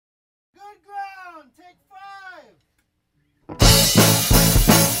take 5.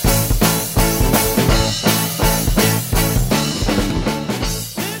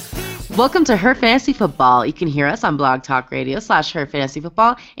 Welcome to Her Fantasy Football. You can hear us on Blog Talk Radio / Her Fantasy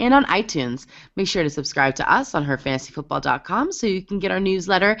Football and on iTunes. Make sure to subscribe to us on herfantasyfootball.com so you can get our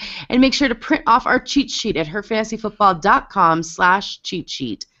newsletter, and make sure to print off our cheat sheet at herfantasyfootball.com/cheat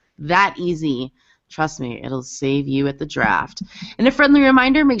sheet. That easy. Trust me, it'll save you at the draft. And a friendly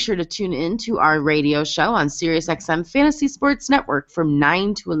reminder, make sure to tune in to our radio show on SiriusXM Fantasy Sports Network from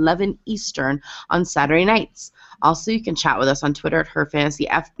 9 to 11 Eastern on Saturday nights. Also, you can chat with us on Twitter at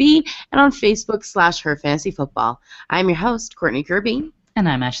HerFantasyFB and on Facebook / HerFantasyFootball. I'm your host, Courtney Kirby. And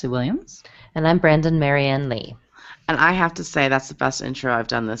I'm Ashley Williams. And I'm Brandon Marianne Lee. And I have to say, that's the best intro I've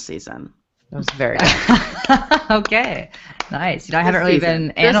done this season. It was very good. Okay, nice. I haven't really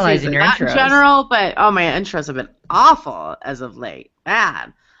been analyzing your intros. Not in general, but my intros have been awful as of late.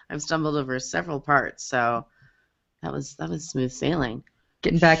 Bad. I've stumbled over several parts, so that was smooth sailing.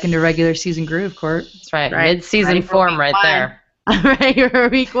 Getting back into regular season groove, Court. That's right. Mid-season form right there. Ready for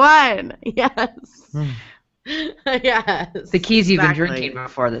week 1. Yes. Yes. The keys you've been drinking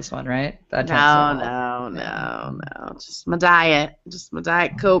before this one, right? No. Just my diet. Just my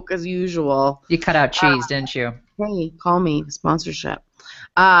Diet Coke as usual. You cut out cheese, didn't you? Hey, call me. Sponsorship.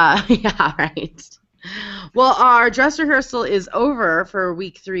 Yeah, right. Well, our dress rehearsal is over for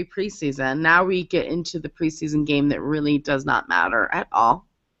week 3 preseason. Now we get into the preseason game that really does not matter at all,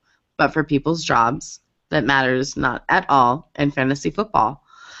 but for people's jobs, that matters not at all in fantasy football.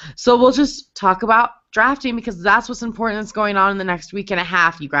 So we'll just talk about drafting because that's what's important that's going on in the next week and a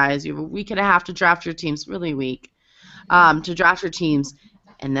half, you guys. You have a week and a half to draft your teams, really week, to draft your teams,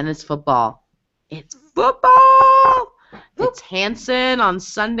 and then it's football. It's football! It's Hanson on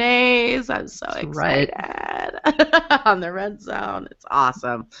Sundays. I'm so excited. On the red zone. It's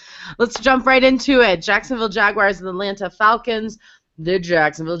awesome. Let's jump right into it. Jacksonville Jaguars and Atlanta Falcons. The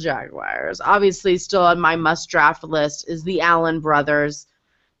Jacksonville Jaguars. Obviously, still on my must-draft list is the Allen brothers.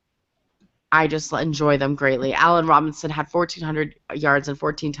 I just enjoy them greatly. Allen Robinson had 1,400 yards and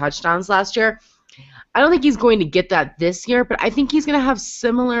 14 touchdowns last year. I don't think he's going to get that this year, but I think he's going to have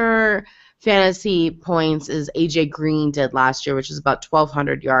similar fantasy points as A.J. Green did last year, which is about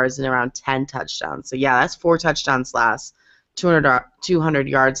 1,200 yards and around 10 touchdowns. So, yeah, that's 4 touchdowns last, 200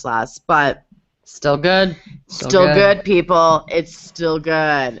 yards last. But still good. Still good, people. It's still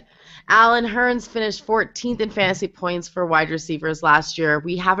good. Allen Hurns finished 14th in fantasy points for wide receivers last year.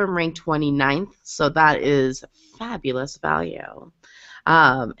 We have him ranked 29th, so that is fabulous value.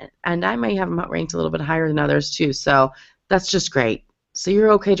 And I may have him ranked a little bit higher than others, too. So that's just great. So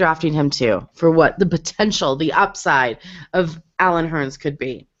you're okay drafting him, too, for what the potential, the upside of Allen Hurns could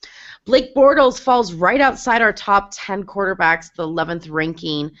be. Blake Bortles falls right outside our top 10 quarterbacks, the 11th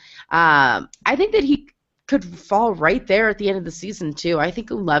ranking. I think that he could fall right there at the end of the season, too. I think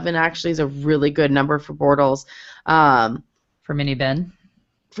 11 actually is a really good number for Bortles. For Mini Ben?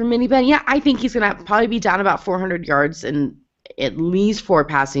 For Mini Ben, yeah. I think he's going to probably be down about 400 yards and at least 4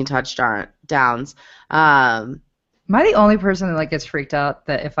 passing touchdowns. Am I the only person that gets freaked out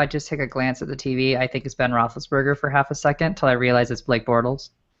that if I just take a glance at the TV, I think it's Ben Roethlisberger for half a second till I realize it's Blake Bortles?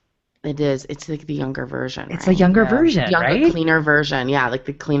 It is. It's like the younger version. It's a younger version, right? Cleaner version, yeah, like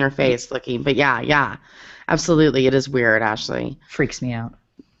the cleaner face looking. But yeah, absolutely, it is weird, Ashley. Freaks me out.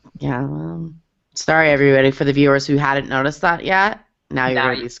 Yeah. Well, sorry, everybody, for the viewers who hadn't noticed that yet. Now you're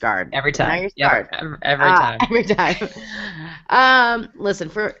going to be scarred. Every time. Now you're scarred. Yep, every time. Every time. Listen,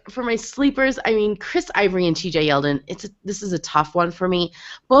 for my sleepers, I mean, Chris Ivory and TJ Yeldon, this is a tough one for me.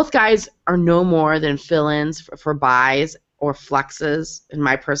 Both guys are no more than fill-ins for buys or flexes, in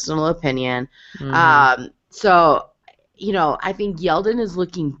my personal opinion. Mm-hmm. So, I think Yeldon is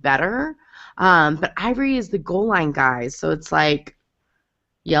looking better, but Ivory is the goal line guy. So it's like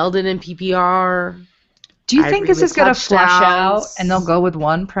Yeldon in PPR. Do you think this is going to flush out and they'll go with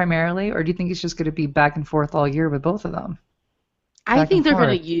one primarily, or do you think it's just going to be back and forth all year with both of them? I think they're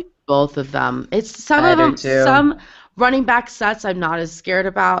going to use both of them. It's some running back sets I'm not as scared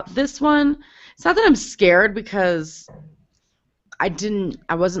about. This one, it's not that I'm scared because I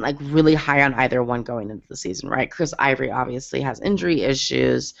wasn't really high on either one going into the season, right? Chris Ivory obviously has injury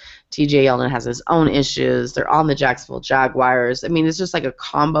issues. TJ Yeldon has his own issues. They're on the Jacksonville Jaguars. I mean, it's just like a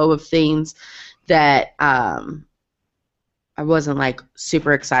combo of things that I wasn't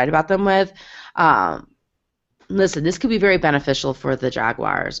super excited about them with. Listen, this could be very beneficial for the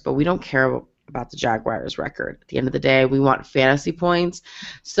Jaguars, but we don't care about the Jaguars' record. At the end of the day, we want fantasy points.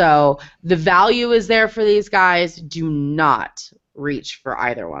 So the value is there for these guys. Do not reach for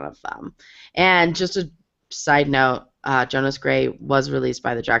either one of them. And just a side note, Jonas Gray was released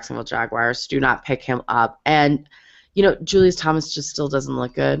by the Jacksonville Jaguars. Do not pick him up. And, Julius Thomas just still doesn't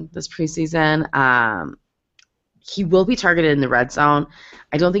look good this preseason. He will be targeted in the red zone.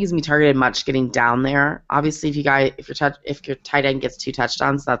 I don't think he's going to be targeted much getting down there. Obviously, if your tight end gets 2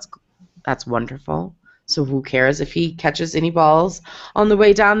 touchdowns, that's wonderful. So who cares if he catches any balls on the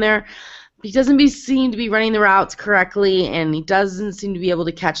way down there? He doesn't seem to be running the routes correctly, and he doesn't seem to be able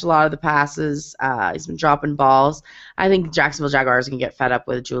to catch a lot of the passes. He's been dropping balls. I think Jacksonville Jaguars can get fed up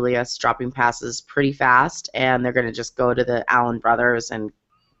with Julius dropping passes pretty fast, and they're going to just go to the Allen brothers and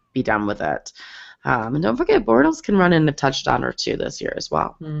be done with it. And don't forget, Bortles can run in a touchdown or 2 this year as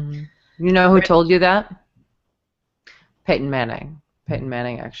well. Mm-hmm. You know who told you that? Peyton Manning. Peyton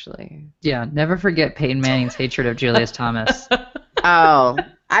Manning, actually. Yeah, never forget Peyton Manning's hatred of Julius Thomas. Oh,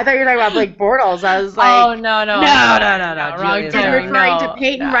 I thought you were talking about Blake Bortles. I was like, oh, no. No. Wrong Julius You're Terry, referring no, to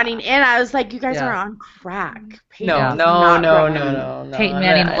Peyton no. running in. I was like, you guys Yeah. are on crack. Peyton No, is no. not Peyton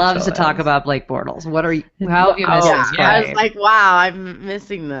Manning loves to talk about Blake Bortles. How have you missed Oh, this Yeah, guy? I was like, wow, I'm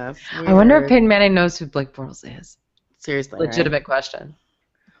missing this. I wonder if Weird. Peyton Manning knows who Blake Bortles is. Seriously, right? Legitimate question.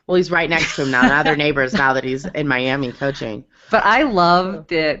 Well, he's right next to him now. Now they're neighbors. Now that he's in Miami coaching. But I love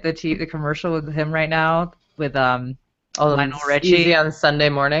the commercial with him right now with Lionel Richie. Easy on Sunday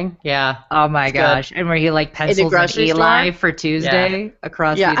morning. Yeah. Oh my It's gosh! good. And where he like pencils an grocery Eli store? for Tuesday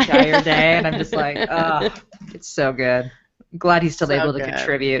across Yeah. the entire day, and I'm just like, oh, it's so good. I'm glad he's still So able to good.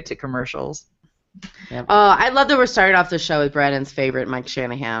 contribute to commercials. I love that we're starting off the show with Brandon's favorite, Mike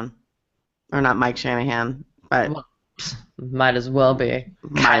Shanahan. Or not Mike Shanahan, but Might as well be.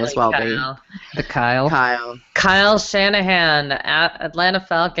 might as well be. The Kyle. Kyle Shanahan at Atlanta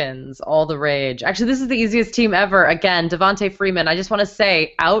Falcons, all the rage. Actually, this is the easiest team ever. Again, Devontae Freeman, I just want to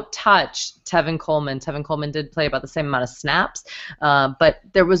say, out-touched Tevin Coleman. Tevin Coleman did play about the same amount of snaps, but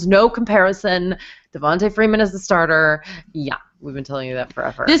there was no comparison. Devontae Freeman is the starter. Yeah, we've been telling you that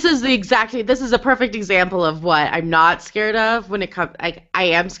forever. This is a perfect example of what I'm not scared of when it comes. I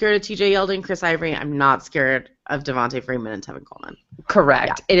am scared of TJ Yeldon, Chris Ivory. I'm not scared of Devontae Freeman and Tevin Coleman.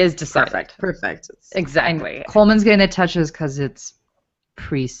 Correct. Yeah. It is decided. Perfect. Exactly. Coleman's getting the touches because it's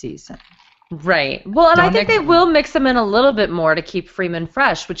preseason. Right. Well, and I Don't think they will mix them in a little bit more to keep Freeman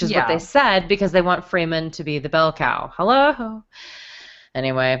fresh, which is what Yeah. they said, because they want Freeman to be the bell cow. Hello.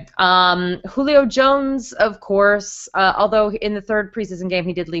 Anyway, Julio Jones, of course, although in the 3rd preseason game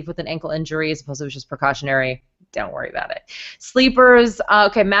he did leave with an ankle injury. I suppose it was just precautionary. Don't worry about it. Sleepers,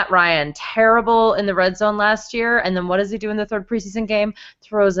 okay, Matt Ryan, terrible in the red zone last year, and then what does he do in the 3rd preseason game?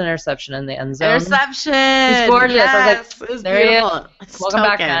 Throws an interception in the end zone. Interception. He's gorgeous. Yes, I was like, it was there he is. beautiful. Welcome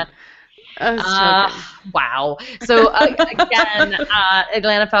back, Matt. Wow. So, again,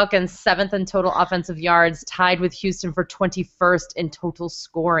 Atlanta Falcons 7th in total offensive yards, tied with Houston for 21st in total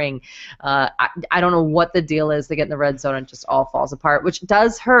scoring. I don't know what the deal is. They get in the red zone and it just all falls apart, which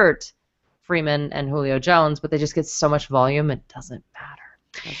does hurt Freeman and Julio Jones, but they just get so much volume, it doesn't matter.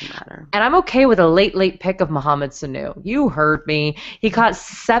 Doesn't matter. And I'm okay with a late pick of Mohamed Sanu. You heard me. He caught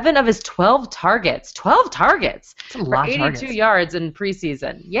 7 of his 12 targets. 12 targets That's a for lot of 82 targets. yards in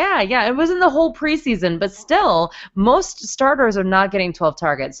preseason. Yeah. It wasn't the whole preseason, but still, most starters are not getting 12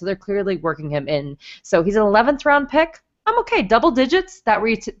 targets, so they're clearly working him in. So he's an 11th round pick. I'm okay. Double digits,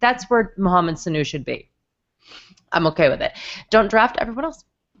 that's where Mohamed Sanu should be. I'm okay with it. Don't draft everyone else.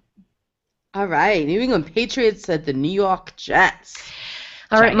 All right, New England Patriots at the New York Jets.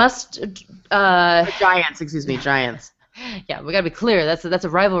 All right, Giants. Yeah, we gotta be clear. That's a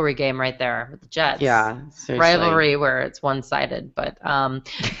rivalry game right there with the Jets. Yeah, seriously. Rivalry where it's one-sided, but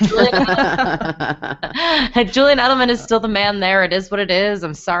Julian Edelman is still the man there. It is what it is.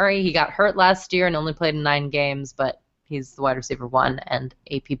 I'm sorry he got hurt last year and only played in 9 games, but he's the wide receiver 1 and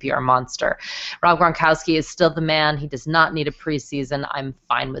a PPR monster. Rob Gronkowski is still the man. He does not need a preseason. I'm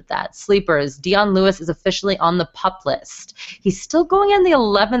fine with that. Sleepers, Dion Lewis is officially on the PUP list. He's still going in the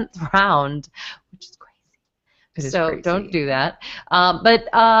 11th round, which is crazy. So crazy. don't do that. But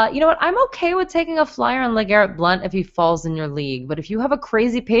you know what? I'm okay with taking a flyer on LeGarrette Blount if he falls in your league. But if you have a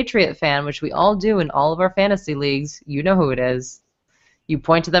crazy Patriot fan, which we all do in all of our fantasy leagues, you know who it is. You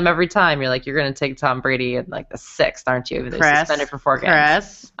point to them every time. You're like, you're going to take Tom Brady in like the 6th, aren't you? They're suspended for 4 games.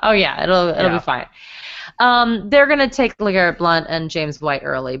 Chris. Oh, yeah. It'll be fine. They're going to take LeGarrette Blount and James White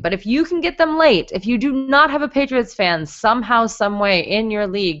early. But if you can get them late, if you do not have a Patriots fan somehow, some way in your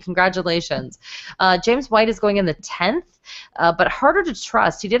league, congratulations. James White is going in the 10th. but harder to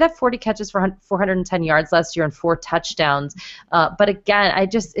trust. He did have 40 catches for 410 yards last year and 4 touchdowns. But again,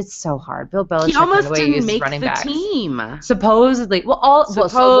 it's so hard. Bill Belichick, he almost the way he didn't uses make running the backs. team. Supposedly.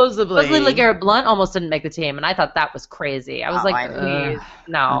 Supposedly. LeGarrette Blount almost didn't make the team, and I thought that was crazy. I was please,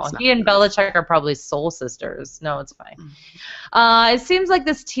 no. He and Belichick are probably soul sisters. No, it's fine. It seems like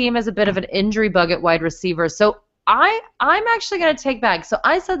this team has a bit of an injury bug at wide receiver, so I'm actually going to take back. So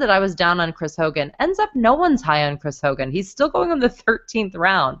I said that I was down on Chris Hogan. Ends up no one's high on Chris Hogan. He's still going in the 13th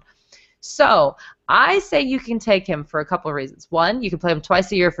round. So I say you can take him for a couple of reasons. One, you can play him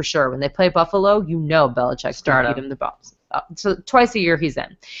twice a year for sure. When they play Buffalo, you know Belichick's going to feed him the balls. So twice a year he's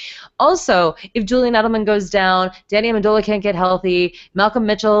in. Also, if Julian Edelman goes down, Danny Amendola can't get healthy, Malcolm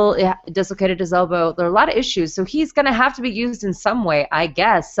Mitchell dislocated his elbow, there are a lot of issues. So he's going to have to be used in some way, I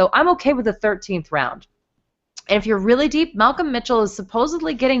guess. So I'm okay with the 13th round. And if you're really deep, Malcolm Mitchell is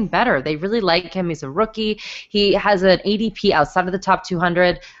supposedly getting better. They really like him. He's a rookie. He has an ADP outside of the top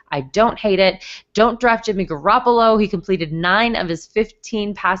 200. I don't hate it. Don't draft Jimmy Garoppolo. He completed 9 of his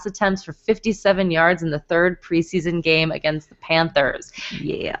 15 pass attempts for 57 yards in the 3rd preseason game against the Panthers.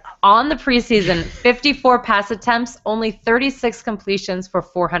 Yeah. On the preseason, 54 pass attempts, only 36 completions for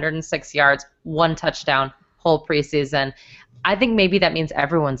 406 yards, 1 touchdown, whole preseason. I think maybe that means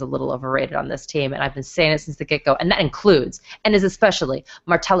everyone's a little overrated on this team, and I've been saying it since the get-go, and that includes, and is especially,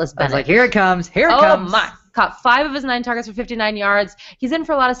 Martellus Bennett. I was like, here it comes, here it comes. Oh, my. Caught 5 of his 9 targets for 59 yards. He's in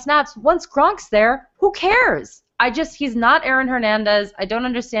for a lot of snaps. Once Gronk's there, who cares? He's not Aaron Hernandez. I don't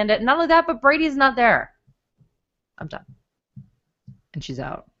understand it. Not only that, but Brady's not there. I'm done. And she's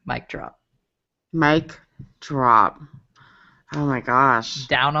out. Mic drop. Mic drop. Oh, my gosh.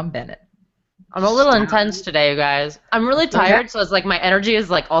 Down on Bennett. I'm a little intense today, you guys. I'm really tired, so it's like my energy is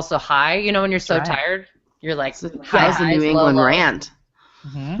like also high. You know when you're so tired? You're like high. That was a New England rant.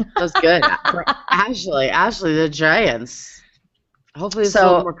 Mm-hmm. That was good. Ashley, the Giants. Hopefully it's a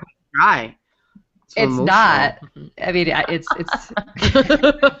little more dry. It's not. I mean, it's so,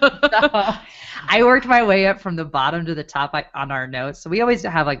 I worked my way up from the bottom to the top on our notes. So we always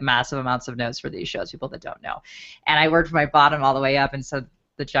have like massive amounts of notes for these shows, people that don't know. And I worked my bottom all the way up, and so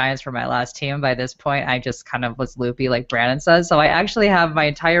the Giants were my last team. By this point, I just kind of was loopy, like Brandon says. So I actually have my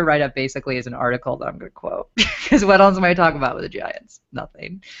entire write-up basically as an article that I'm going to quote. Because what else am I talking about with the Giants?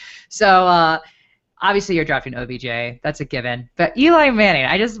 Nothing. So obviously you're drafting OBJ. That's a given. But Eli Manning,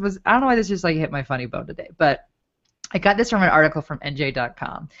 I don't know why this just like hit my funny bone today, but I got this from an article from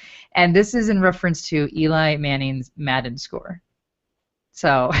NJ.com. And this is in reference to Eli Manning's Madden score.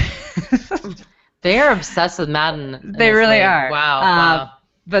 So they are obsessed with Madden. They really are. Wow.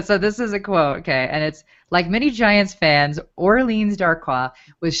 But so this is a quote, okay, and it's, like many Giants fans, Orleans Darkwa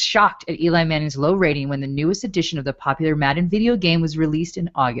was shocked at Eli Manning's low rating when the newest edition of the popular Madden video game was released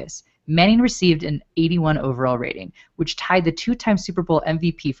in August. Manning received an 81 overall rating, which tied the 2-time Super Bowl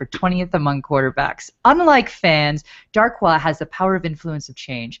MVP for 20th among quarterbacks. Unlike fans, Darkwa has the power of influence of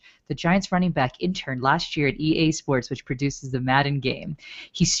change. The Giants running back interned last year at EA Sports, which produces the Madden game.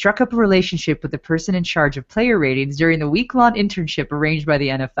 He struck up a relationship with the person in charge of player ratings during the week-long internship arranged by the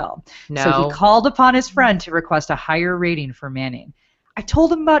NFL. No. So he called upon his friend to request a higher rating for Manning. I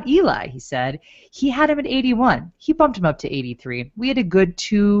told him about Eli, he said. He had him at 81. He bumped him up to 83. We had a good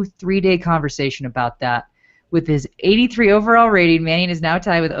 2-3 day conversation about that. With his 83 overall rating, Manning is now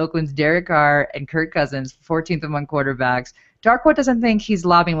tied with Oakland's Derek Carr and Kirk Cousins, 14th among quarterbacks. Darkwood doesn't think his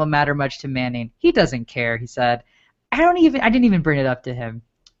lobbing will matter much to Manning. He doesn't care, he said. I didn't even bring it up to him.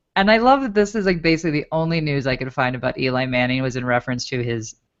 And I love that this is like basically the only news I could find about Eli Manning was in reference to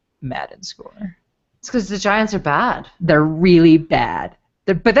his Madden score. It's because the Giants are bad. They're really bad.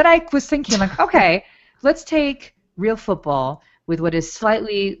 But then I was thinking, like, okay, let's take real football with what is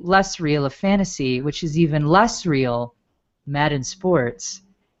slightly less real of fantasy, which is even less real, Madden sports,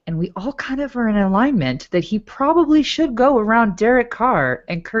 and we all kind of are in alignment that he probably should go around Derek Carr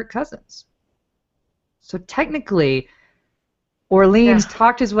and Kirk Cousins. So technically, Orleans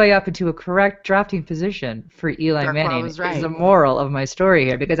talked his way up into a correct drafting position for Eli Manning. Is the moral of my story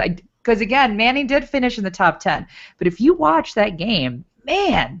here, because again, Manning did finish in the top 10. But if you watch that game,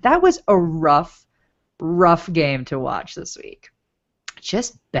 man, that was a rough game to watch this week.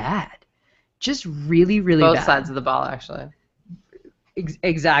 Just bad. Just really, really bad. Both sides of the ball, actually.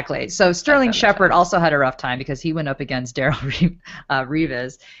 Exactly. So Sterling Shepard also had a rough time because he went up against Darrelle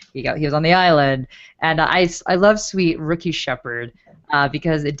Revis. He was on the island, and I love sweet rookie Shepard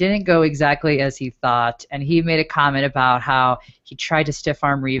because it didn't go exactly as he thought, and he made a comment about how he tried to stiff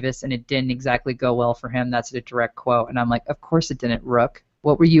arm Revis and it didn't exactly go well for him. That's a direct quote, and I'm like, of course it didn't, Rook.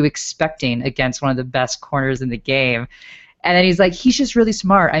 What were you expecting against one of the best corners in the game? And then he's like, he's just really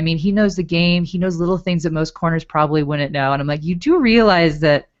smart. I mean, he knows the game. He knows little things that most corners probably wouldn't know. And I'm like, you do realize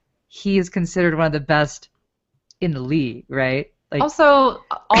that he is considered one of the best in the league, right? Like, also,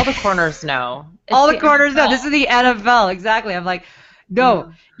 all the corners know. all the corners know. This is the NFL. Exactly. I'm like,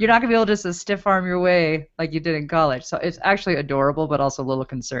 no, you're not going to be able just to stiff arm your way like you did in college. So it's actually adorable, but also a little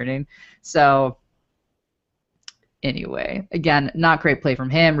concerning. So anyway, again, not great play from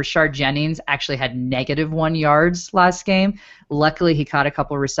him. Rashard Jennings actually had -1 yards last game. Luckily, he caught a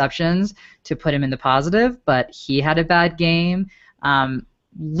couple receptions to put him in the positive, but he had a bad game.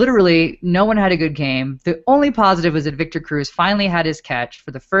 Literally, no one had a good game. The only positive was that Victor Cruz finally had his catch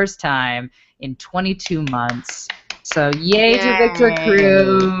for the first time in 22 months. So yay to Victor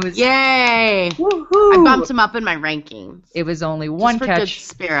Cruz. Yay. Woohoo. I bumped him up in my rankings. It was only one Just for catch. good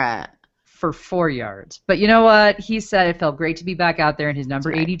spirit. For 4 yards. But you know what? He said it felt great to be back out there in his number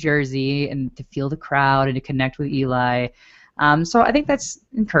That's right. 80 jersey and to feel the crowd and to connect with Eli. So I think that's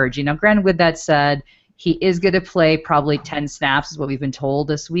encouraging. Now, granted, with that said, he is going to play probably 10 snaps is what we've been told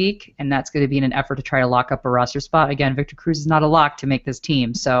this week, and that's going to be in an effort to try to lock up a roster spot. Again, Victor Cruz is not a lock to make this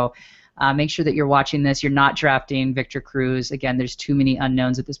team, so make sure that you're watching this. You're not drafting Victor Cruz. Again, there's too many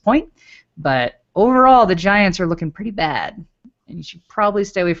unknowns at this point. But overall, the Giants are looking pretty bad. And you should probably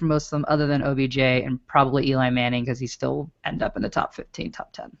stay away from most of them other than OBJ and probably Eli Manning because he still will end up in the top 15,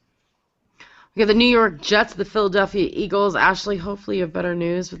 top 10. We got the New York Jets, the Philadelphia Eagles. Ashley, hopefully you have better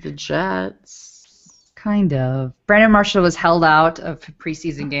news with the Jets. Kind of. Brandon Marshall was held out of a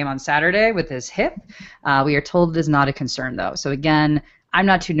preseason game on Saturday with his hip. We are told it is not a concern, though. So, again, I'm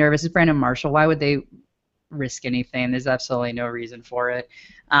not too nervous. It's Brandon Marshall. Why would they risk anything? There's absolutely no reason for it.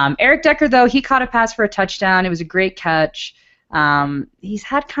 Eric Decker, though, he caught a pass for a touchdown. It was a great catch. He's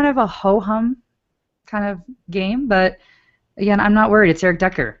had kind of a ho-hum kind of game, but again, I'm not worried. It's Eric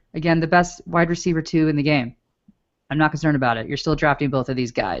Decker. Again, the best wide receiver 2 in the game. I'm not concerned about it. You're still drafting both of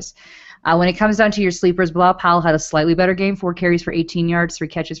these guys. When it comes down to your sleepers, Bilal Powell had a slightly better game, 4 carries for 18 yards, 3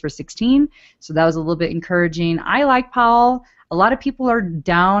 catches for 16, so that was a little bit encouraging. I like Powell. A lot of people are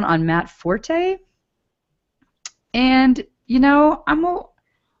down on Matt Forte, and, you know, I'm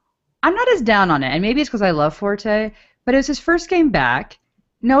not as down on it, and maybe it's because I love Forte, but it was his first game back.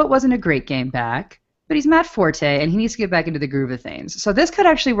 No, it wasn't a great game back, but he's Matt Forte, and he needs to get back into the groove of things. So this could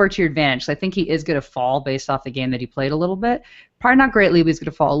actually work to your advantage. So I think he is going to fall based off the game that he played a little bit. Probably not greatly, but he's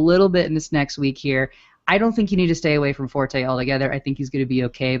going to fall a little bit in this next week here. I don't think you need to stay away from Forte altogether. I think he's going to be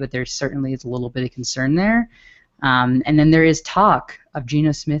okay, but there certainly is a little bit of concern there. And then there is talk of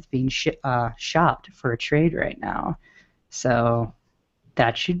Geno Smith being shopped for a trade right now. So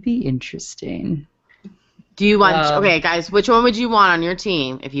that should be interesting. Do you want... okay, guys, which one would you want on your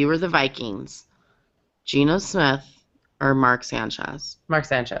team if you were the Vikings? Geno Smith or Mark Sanchez? Mark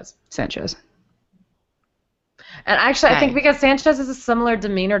Sanchez. Sanchez. And actually, Okay. I think because Sanchez is a similar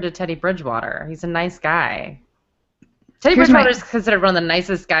demeanor to Teddy Bridgewater. He's a nice guy. Teddy Bridgewater is considered one of the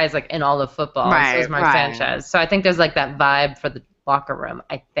nicest guys like in all of football. Right, So is Mark right. Sanchez. So I think there's like that vibe for the locker room,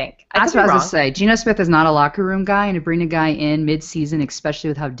 I think. That's what I was going to say. Geno Smith is not a locker room guy, and to bring a guy in mid-season, especially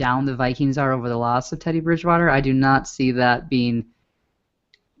with how down the Vikings are over the loss of Teddy Bridgewater, I do not see that being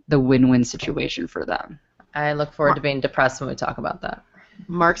the win-win situation for them. I look forward to being depressed when we talk about that.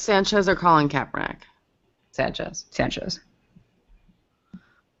 Mark Sanchez or Colin Kaepernick? Sanchez. Sanchez.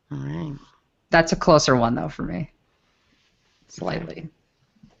 All right. That's a closer one, though, for me. Slightly.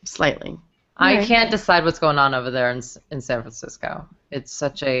 Slightly. I Right. can't decide what's going on over there in San Francisco. It's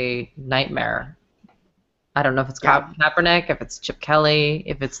such a nightmare. I don't know if it's Kaepernick, if it's Chip Kelly,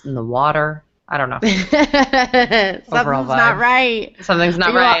 if it's in the water. I don't know. Something's Overall not vibe. right. Something's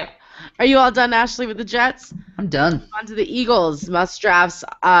not right. Are you all done, Ashley, with the Jets? I'm done. On to the Eagles. Must drafts.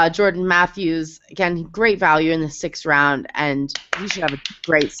 Jordan Matthews, again, great value in the 6th round, and he should have a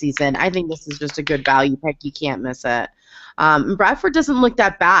great season. I think this is just a good value pick. You can't miss it. Bradford doesn't look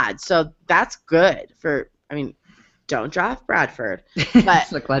that bad, so that's good. Don't draft Bradford. But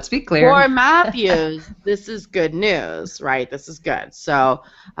Look, let's be clear. for Matthews, this is good news, right? This is good. So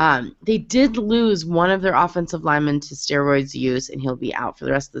they did lose one of their offensive linemen to steroids use, and he'll be out for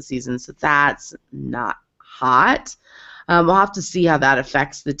the rest of the season. So that's not hot. We'll have to see how that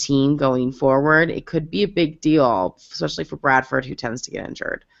affects the team going forward. It could be a big deal, especially for Bradford, who tends to get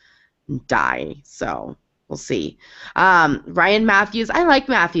injured and die. So we'll see. Ryan Matthews, I like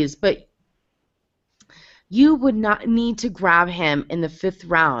Matthews, but you would not need to grab him in the 5th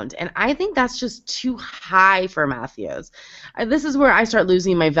round, and I think that's just too high for Matthews. This is where I start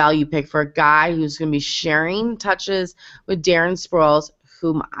losing my value pick for a guy who's going to be sharing touches with Darren Sproles,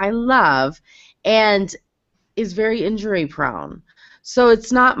 whom I love, and is very injury prone. So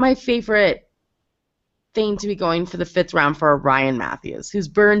it's not my favorite faint to be going for the 5th round for Ryan Matthews, who's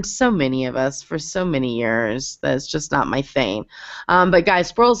burned so many of us for so many years. That's just not my thing. But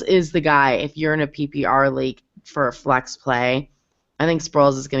guys, Sproles is the guy if you're in a PPR league for a flex play. I think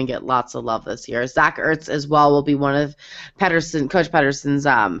Sproles is going to get lots of love this year. Zach Ertz as well will be one of Coach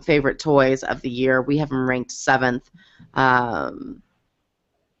Pedersen's favorite toys of the year. We have him ranked 7th.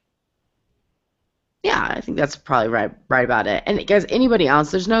 Yeah, I think that's probably right about it. And guys, anybody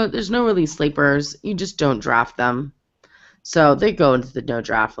else? There's no really sleepers. You just don't draft them. So they go into the no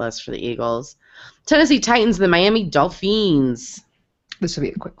draft list for the Eagles. Tennessee Titans, the Miami Dolphins. This will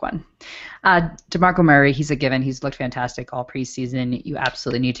be a quick one. DeMarco Murray, he's a given. He's looked fantastic all preseason. You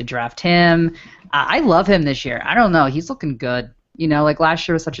absolutely need to draft him. I love him this year. I don't know. He's looking good. You know, like last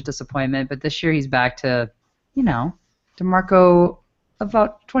year was such a disappointment, but this year he's back to, you know, DeMarco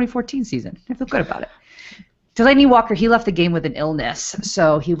about 2014 season. I feel good about it. Delaney Walker, he left the game with an illness,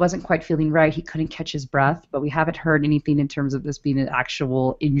 so he wasn't quite feeling right. He couldn't catch his breath, but we haven't heard anything in terms of this being an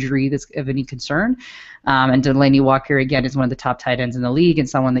actual injury that's of any concern. And Delaney Walker, again, is one of the top tight ends in the league and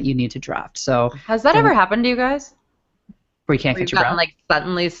someone that you need to draft. So has that ever happened to you guys? Where you can't catch your breath? Like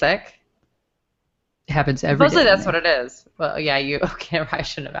suddenly sick? It happens every Mostly day. That's what it is. Well, yeah, okay, I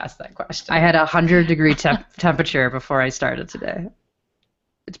shouldn't have asked that question. I had 100-degree temperature before I started today.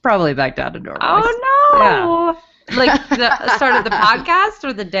 It's probably back down to normal. Oh, no. Yeah. Like the start of the podcast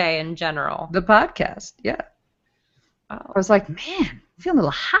or the day in general? The podcast, yeah. Oh. I was like, man, I'm feeling a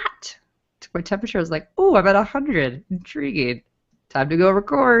little hot. My temperature was like, oh, I'm at 100. Intriguing. Time to go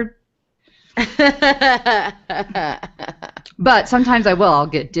record. But sometimes I will. I'll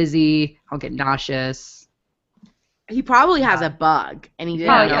get dizzy. I'll get nauseous. He probably has a bug, and he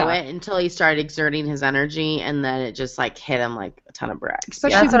didn't know yeah. it until he started exerting his energy, and then it just like hit him like a ton of bricks.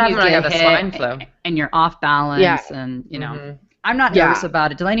 Especially that's what when you happened when I get got the swine flu. and you're off balance, Yeah. and you know. Mm-hmm. I'm not Yeah. nervous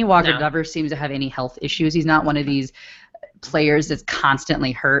about it. Delaney Walker No. never seems to have any health issues. He's not one of these players that's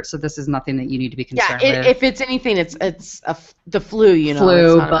constantly hurt, so this is nothing that you need to be Yeah, concerned with. if it's anything, it's the flu, you know. Flu,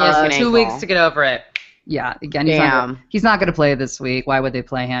 it's not a bug. broken 2 ankle. weeks to get over it. Yeah, again, Damn. he's not going to play this week. Why would they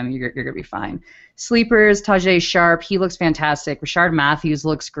play him? You're going to be fine. Sleepers, Tajay Sharp, he looks fantastic. Rashard Matthews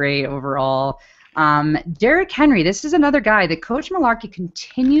looks great overall. Derrick Henry, this is another guy that Coach Malarkey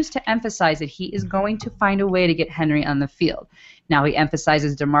continues to emphasize that he is going to find a way to get Henry on the field. Now he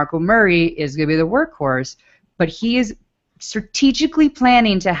emphasizes DeMarco Murray is going to be the workhorse, but he is strategically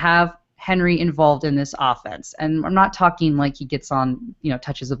planning to have Henry involved in this offense. And I'm not talking like he gets on,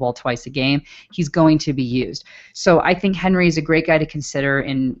 touches the ball twice a game. He's going to be used. So I think Henry is a great guy to consider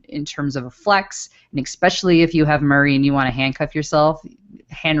in terms of a flex, and especially if you have Murray and you want to handcuff yourself,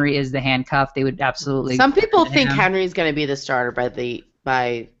 Henry is the handcuff. They would absolutely. Some people think him. Henry's going to be the starter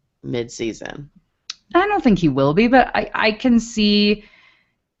by mid-season. I don't think he will be, but I can see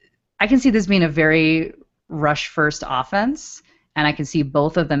this being a very rush first offense, and I can see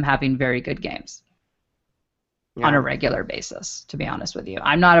both of them having very good games on a regular basis, to be honest with you.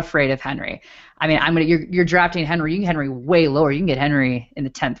 I'm not afraid of Henry. I mean, you're drafting Henry. You can get Henry way lower. You can get Henry in the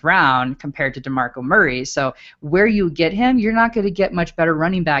 10th round compared to DeMarco Murray. So where you get him, you're not going to get much better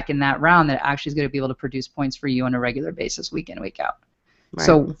running back in that round that actually is going to be able to produce points for you on a regular basis, week in, week out. Right.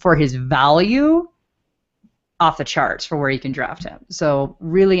 So for his value, off the charts for where you can draft him. So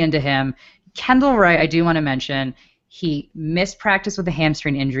really into him. Kendall Wright, I do want to mention, he missed practice with a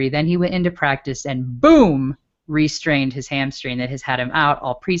hamstring injury. Then he went into practice and boom, restrained his hamstring that has had him out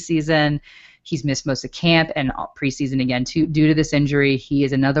all preseason. He's missed most of camp and all preseason again due to this injury. He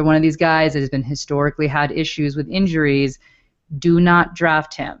is another one of these guys that has been historically had issues with injuries. Do not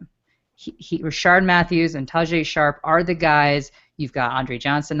draft him. Rashard Matthews and Tajay Sharp are the guys. You've got Andre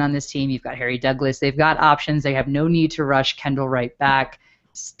Johnson on this team. You've got Harry Douglas. They've got options. They have no need to rush Kendall Wright back.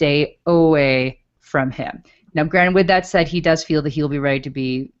 Stay away from him. Now, granted, with that said, he does feel that he'll be ready to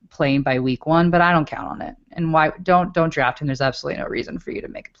be playing by week 1, but I don't count on it. And why don't draft him? There's absolutely no reason for you to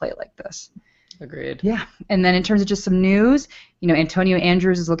make a play like this. Agreed. Yeah. And then in terms of just some news, Antonio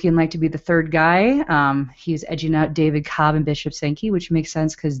Andrews is looking like to be the third guy. He's edging out David Cobb and Bishop Sankey, which makes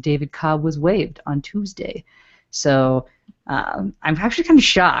sense because David Cobb was waived on Tuesday. So I'm actually kind of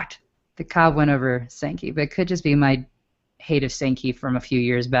shocked that Cobb went over Sankey, but it could just be my hate of Sankey from a few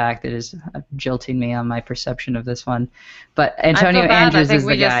years back that is jilting me on my perception of this one. But Antonio Andrews is the guy. I think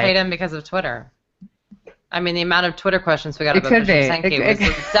we just hate him because of Twitter. I mean, the amount of Twitter questions we got about Bishop Sankey was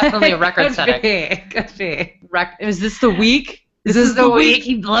definitely a record setting. It could be. Is this the week? Is this the week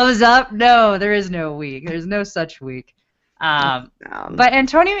he blows up? No, there is no week. There's no such week. But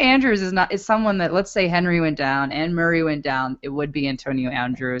Antonio Andrews is someone that, let's say Henry went down and Murray went down, it would be Antonio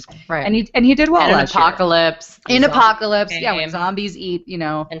Andrews, Right? And he did well in last Apocalypse. year. In Apocalypse, game. yeah, when zombies eat,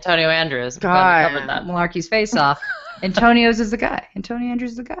 Antonio Andrews. God. Covered that. Malarkey's face off. Antonio's is the guy. Antonio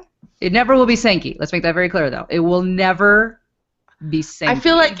Andrews is the guy. It never will be Sankey. Let's make that very clear, though. It will never be Sankey. I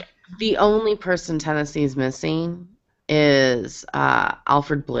feel like the only person Tennessee's missing is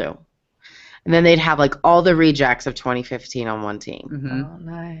Alfred Blue. And then they'd have like all the rejects of 2015 on one team. Mm-hmm. Oh,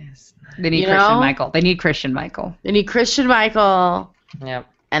 nice. They need Christian Michael. They need Christian Michael. They need Christian Michael Yep.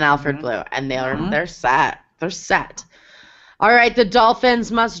 and Alfred Blue. And they're set. They're set. All right, the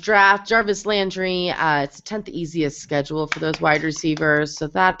Dolphins must draft Jarvis Landry. It's the 10th easiest schedule for those wide receivers, so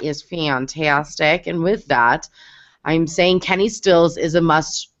that is fantastic. And with that, I'm saying Kenny Stills is a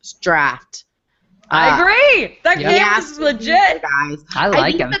must draft. I agree. That game is legit. Guys. I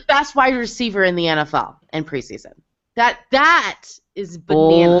like him. He's the best wide receiver in the NFL in preseason. That is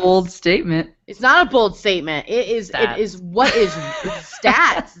bananas. Bold statement. It's not a bold statement. It is what is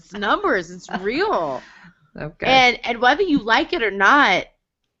stats. It's numbers. It's real. Okay. And whether you like it or not,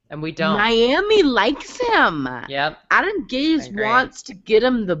 and we don't. Miami likes him. Yep. Adam Gase wants to get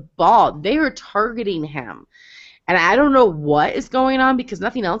him the ball. They are targeting him. And I don't know what is going on because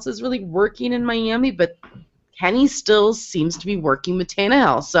nothing else is really working in Miami, but Kenny still seems to be working with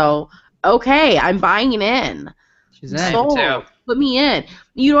Tannehill. So, okay, I'm buying it in. She's in. Sold. Put me in.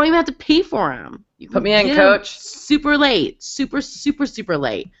 You don't even have to pay for him. You Put me in, coach. Super late. Super, super, super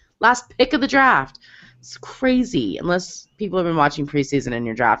late. Last pick of the draft. It's crazy. Unless people have been watching preseason in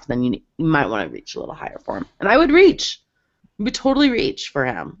your draft, then you might want to reach a little higher for him. And I would reach. I would totally reach for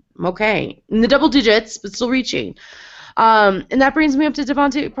him. I'm okay. In the double digits, but still reaching. And that brings me up to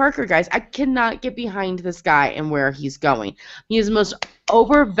Devontae Parker, guys. I cannot get behind this guy and where he's going. He is the most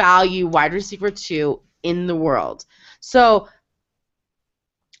overvalued wide receiver 2 in the world. So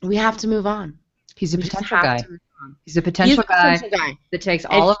we have to move on. He's a potential guy. He's a potential guy that takes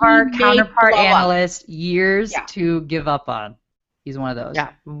And all of our he may counterpart blow up. analysts years to give up on. He's one of those.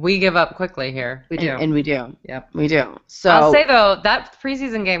 Yeah. We give up quickly here. We do. And we do. Yep. We do. So I'll say, though, that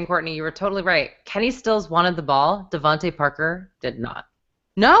preseason game, Courtney, you were totally right. Kenny Stills wanted the ball. Devontae Parker did not.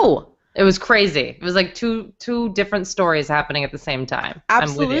 no. It was crazy. It was like two different stories happening at the same time.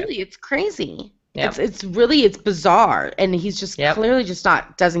 Absolutely. It's crazy. Yep. It's bizarre. And he's just clearly just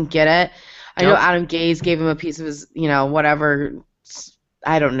doesn't get it. I know Adam Gase gave him a piece of his, whatever.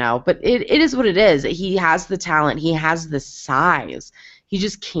 I don't know. But it is what it is. He has the talent. He has the size. He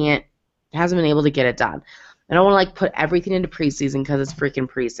just hasn't been able to get it done. I don't want to put everything into preseason because it's freaking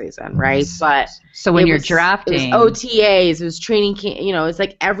preseason, right? But so when you're drafting, it was OTAs, it was training camp, it's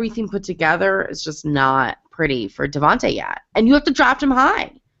like everything put together is just not pretty for Devontae yet. And you have to draft him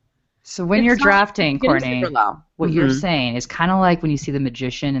high. So when you're drafting, Courtney, what you're Mm-hmm. saying is kind of like when you see the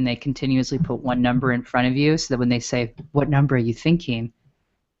magician and they continuously put one number in front of you so that when they say, what number are you thinking?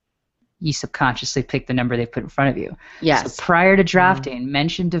 You subconsciously pick the number they put in front of you. Yes. So prior to drafting,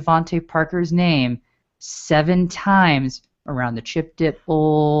 mention Devontae Parker's name 7 times around the Chip Dip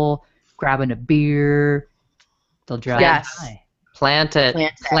Bowl, grabbing a beer. They'll draft high. Plant it.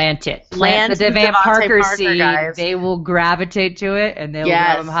 Plant the Plant Devontae Parker seed. guys. They will gravitate to it, and they'll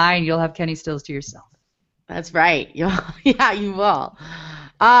grab them high, and you'll have Kenny Stills to yourself. That's right. Yeah, you will.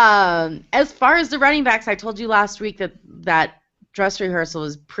 As far as the running backs, I told you last week that dress rehearsal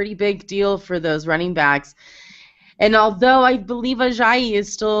was a pretty big deal for those running backs. And although I believe Ajayi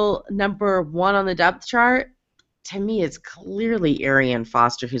is still number 1 on the depth chart, to me it's clearly Arian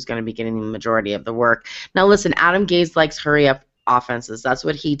Foster who's going to be getting the majority of the work. Now listen, Adam Gase likes hurry-up offenses. That's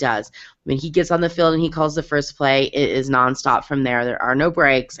what he does. When he gets on the field and he calls the first play, it is nonstop from there. There are no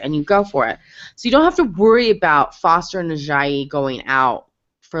breaks, and you go for it. So you don't have to worry about Foster and Ajayi going out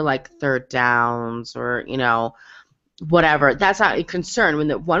for third downs or, whatever. That's not a concern. When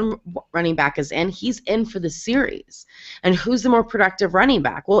the one running back is in, he's in for the series. And who's the more productive running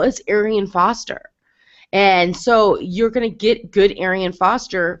back? Well, it's Arian Foster. And so you're going to get good Arian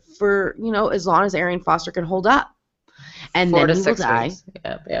Foster for, as long as Arian Foster can hold up. And 4 then to he 6 will die. weeks.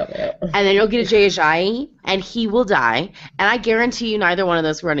 Yep. And then you'll get a Jay Ajayi, and he will die. And I guarantee you neither one of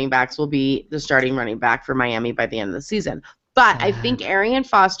those running backs will be the starting running back for Miami by the end of the season. But I think Arian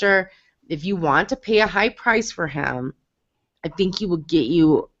Foster, if you want to pay a high price for him, I think he will get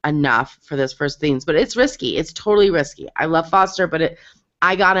you enough for those first things. But it's risky. It's totally risky. I love Foster, but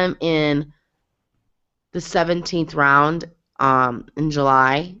I got him in the 17th round in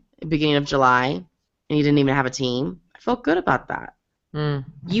July, beginning of July, and he didn't even have a team. I felt good about that.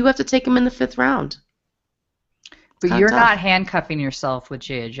 You have to take him in the 5th round. But you're not handcuffing yourself with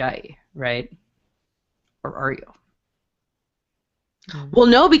Jay Ajayi, right? Or are you? Well,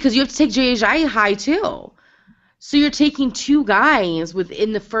 no, because you have to take Jay high too. So you're taking 2 guys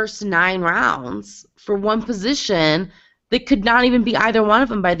within the first 9 rounds for one position that could not even be either one of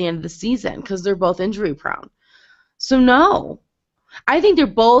them by the end of the season because they're both injury prone. So no. I think they're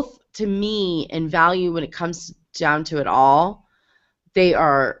both, to me, in value when it comes down to it all, they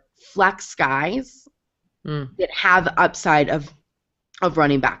are flex guys that have the upside of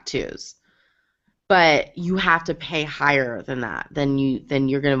running back 2s. But you have to pay higher than that than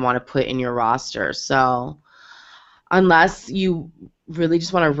you're going to want to put in your roster. So unless you really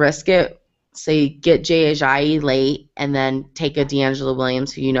just want to risk it, say get Jay Ajayi late and then take a D'Angelo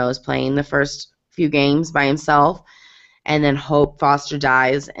Williams who you know is playing the first few games by himself, and then hope Foster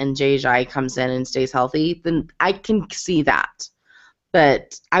dies and Jay Ajayi comes in and stays healthy, then I can see that.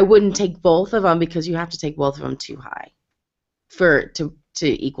 But I wouldn't take both of them because you have to take both of them too high to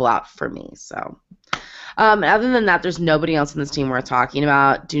equal out for me. So, other than that, there's nobody else in this team worth talking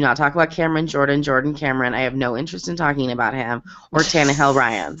about. Do not talk about Jordan Cameron. I have no interest in talking about him or Tannehill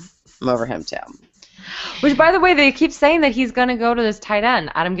Ryan. I'm over him too. Which, by the way, they keep saying that he's going to go to this tight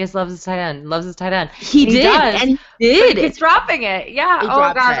end. Adam Gase loves his tight end. He did. He's dropping it. Yeah.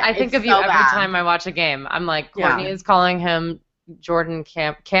 Oh, gosh. I think of you every time I watch a game. I'm like, Courtney is calling him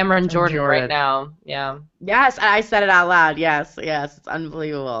Cameron Jordan right now. Yeah. Yes, I said it out loud. Yes, it's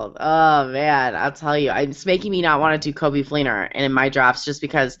unbelievable. Oh, man, I'll tell you. It's making me not want to do Kobe Fleener in my drafts just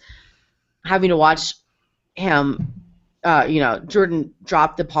because having to watch him, Jordan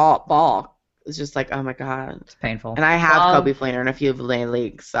drop the ball. It's just like, oh my God. It's painful. And I have Kobe Fleener in a few of the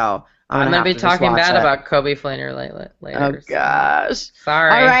leagues, so I'm going to be talking bad about Kobe Fleener later. Oh, gosh.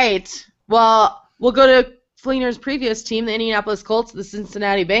 Sorry. All right. Well, we'll go to Fleener's previous team, the Indianapolis Colts, the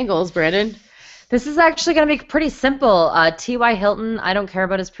Cincinnati Bengals. Brandon? This is actually going to be pretty simple. T.Y. Hilton, I don't care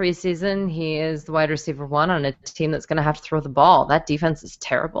about his preseason. He is the wide receiver 1 on a team that's going to have to throw the ball. That defense is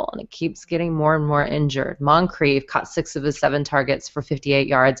terrible, and it keeps getting more and more injured. Moncrief caught 6 of his 7 targets for 58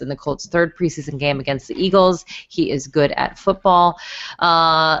 yards in the Colts' 3rd preseason game against the Eagles. He is good at football.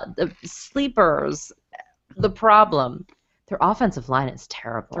 The sleepers, the problem, their offensive line is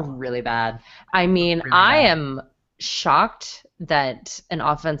terrible. They're really bad. I mean, I am shocked that an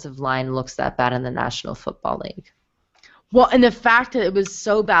offensive line looks that bad in the National Football League. Well, and the fact that it was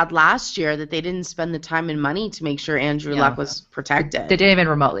so bad last year that they didn't spend the time and money to make sure Andrew Luck was protected. They didn't even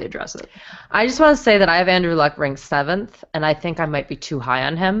remotely address it. I just want to say that I have Andrew Luck ranked 7th, and I think I might be too high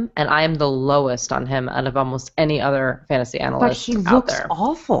on him, and I am the lowest on him out of almost any other fantasy analyst out there. But he looks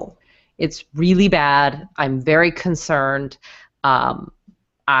awful. It's really bad. I'm very concerned.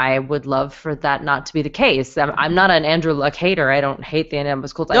 I would love for that not to be the case. I'm not an Andrew Luck hater. I don't hate the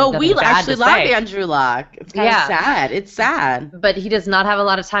Indianapolis Colts. No, we actually love Andrew Luck. It's kind of sad. It's sad. But he does not have a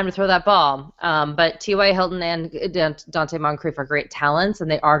lot of time to throw that ball. But T.Y. Hilton and Dante Moncrief are great talents,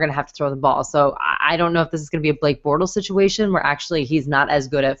 and they are going to have to throw the ball. So I don't know if this is going to be a Blake Bortles situation where actually he's not as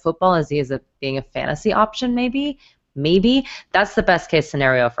good at football as he is at being a fantasy option maybe. Maybe. That's the best case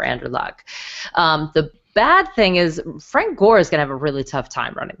scenario for Andrew Luck. The bad thing is Frank Gore is going to have a really tough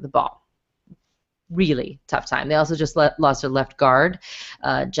time running the ball. Really tough time. They also just lost their left guard,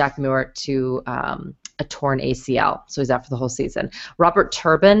 Jack Muir, to a torn ACL, so he's out for the whole season. Robert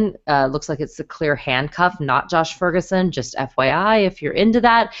Turbin looks like it's a clear handcuff, not Josh Ferguson, just FYI if you're into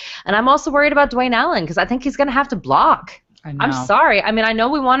that. And I'm also worried about Dwayne Allen because I think he's going to have to block. I'm sorry. I mean, I know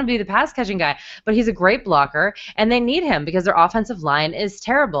we want to be the pass-catching guy, but he's a great blocker, and they need him because their offensive line is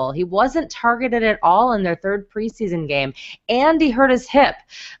terrible. He wasn't targeted at all in their 3rd preseason game, and he hurt his hip.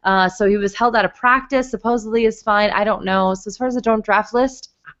 So he was held out of practice, supposedly is fine. I don't know. So as far as the don't draft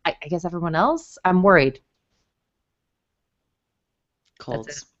list, I guess everyone else, I'm worried.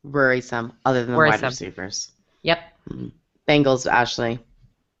 Colts, worrisome, other than the wide receivers. Yep. Bengals, Ashley.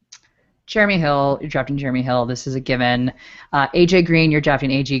 Jeremy Hill, you're drafting Jeremy Hill. This is a given. AJ Green, you're drafting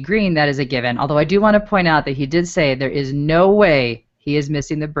AJ Green. That is a given. Although I do want to point out that he did say there is no way he is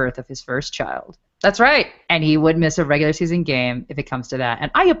missing the birth of his first child. That's right. And he would miss a regular season game if it comes to that.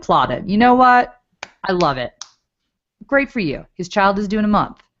 And I applaud it. You know what? I love it. Great for you. His child is due in a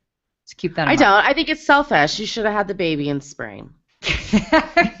month. So keep that in mind. I think it's selfish. You should have had the baby in spring.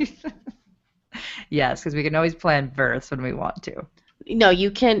 Yes, because we can always plan births when we want to. No, you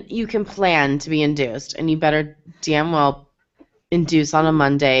can plan to be induced, and you better damn well induce on a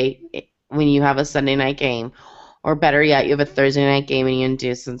Monday when you have a Sunday night game. Or better yet, you have a Thursday night game and you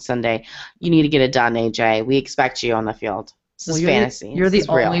induce on Sunday. You need to get it done, AJ. We expect you on the field. This is fantasy. You're the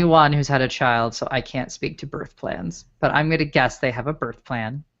only one who's had a child, so I can't speak to birth plans. But I'm going to guess they have a birth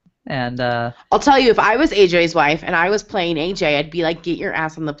plan. And I'll tell you, if I was AJ's wife and I was playing AJ, I'd be like, get your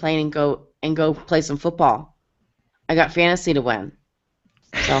ass on the plane and go play some football. I got fantasy to win.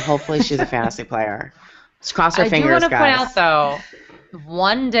 So hopefully she's a fantasy player. Let's cross our I fingers, do want to guys. point out, though,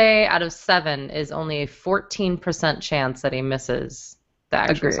 1 day out of 7 is only a 14% chance that he misses the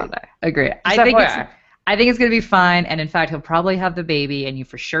actual Sunday. Agree. I think it's going to be fine, and in fact, he'll probably have the baby, and you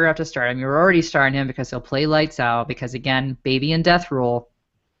for sure have to start him. You're already starting him because he'll play lights out. Because again, baby and death rule.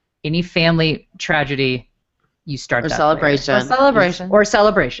 Any family tragedy, you start that celebration. Or celebration. Or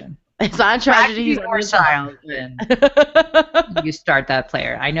celebration. It's not a tragedy. He's or a child. You start that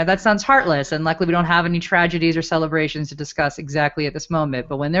player. I know that sounds heartless, and luckily we don't have any tragedies or celebrations to discuss exactly at this moment.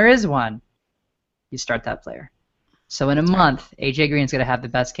 But when there is one, you start that player. So in a month, AJ Green's going to have the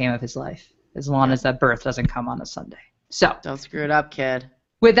best game of his life, as long as that birth doesn't come on a Sunday. So don't screw it up, kid.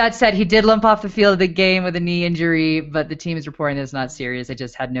 With that said, he did limp off the field of the game with a knee injury, but the team is reporting that it's not serious. They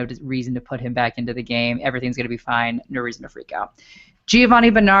just had no reason to put him back into the game. Everything's going to be fine. No reason to freak out. Giovanni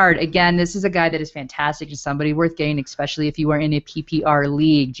Bernard, again, this is a guy that is fantastic and somebody worth getting, especially if you are in a PPR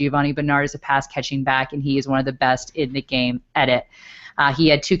league. Giovanni Bernard is a pass-catching back, and he is one of the best in the game at it. He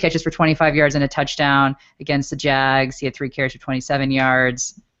had 2 catches for 25 yards and a touchdown against the Jags. He had 3 carries for 27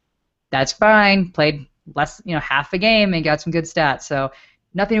 yards. That's fine. Played less, half a game and got some good stats. So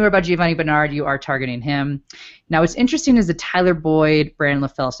nothing to worry about Giovanni Bernard. You are targeting him. Now, what's interesting is the Tyler Boyd, Brandon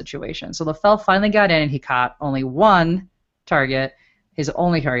LaFell situation. So LaFell finally got in, and he caught only 1 target, his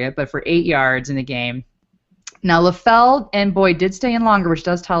only target, but for 8 yards in the game. Now, LaFell and Boyd did stay in longer, which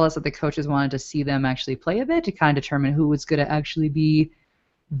does tell us that the coaches wanted to see them actually play a bit to kind of determine who was going to actually be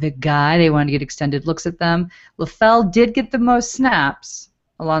the guy. They wanted to get extended looks at them. LaFell did get the most snaps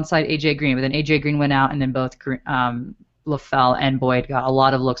alongside A.J. Green, but then A.J. Green went out, and then both LaFell and Boyd got a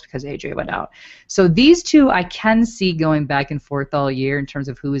lot of looks because A.J. went out. So these two I can see going back and forth all year in terms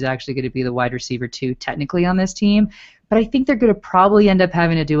of who is actually going to be the wide receiver 2 technically on this team, but I think they're going to probably end up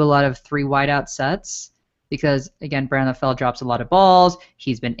having to do a lot of 3 wideout sets because, again, Brandon LaFell drops a lot of balls.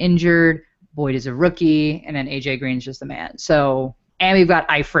 He's been injured. Boyd is a rookie, and then A.J. Green's just a man. So, and we've got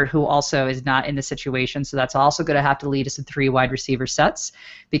Eifert, who also is not in the situation, so that's also going to have to lead us to 3 wide receiver sets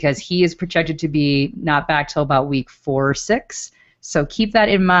because he is projected to be not back till about week 4 or 6. So keep that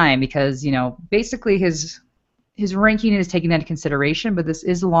in mind because, basically his ranking is taking that into consideration, but this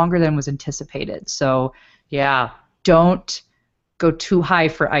is longer than was anticipated. So, yeah, don't go too high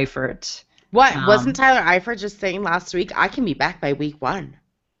for Eifert. What? Wasn't Tyler Eifert just saying last week, I can be back by week 1?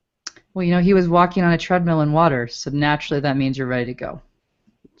 Well, he was walking on a treadmill in water, so naturally that means you're ready to go.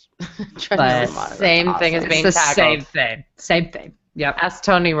 Treadmill in water. Same thing as being tackled. Same thing. Yep. Ask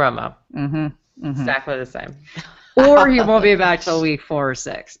Tony Romo. Mm-hmm. Exactly the same. Or he won't be back till week 4 or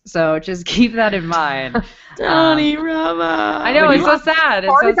 6. So just keep that in mind. Tony Romo. I know, it's so sad.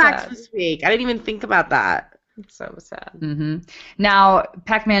 It's so sad. This week. I didn't even think about that. It's so sad. Mm-hmm. Now,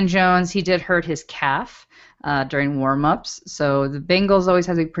 Pac-Man Jones, he did hurt his calf during warm-ups. So the Bengals always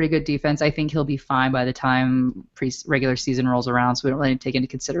has a pretty good defense. I think he'll be fine by the time regular season rolls around, so we don't really take into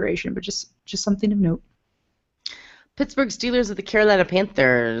consideration, but just something to note. Pittsburgh Steelers with the Carolina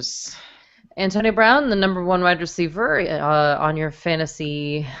Panthers. Antonio Brown, the number 1 wide receiver on your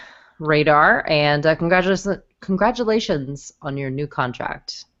fantasy radar, and congratulations on your new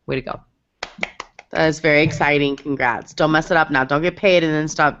contract. Way to go. That is very exciting. Congrats. Don't mess it up now. Don't get paid and then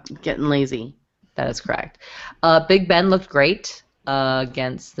stop getting lazy. That is correct. Big Ben looked great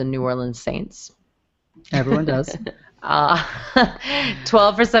against the New Orleans Saints. Everyone does.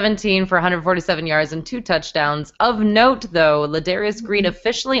 12 for 17 for 147 yards and 2 touchdowns. Of note, though, Ladarius Green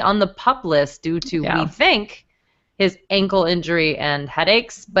officially on the PUP list due to, we think, his ankle injury and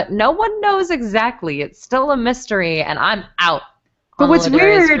headaches, but no one knows exactly. It's still a mystery, and I'm out on the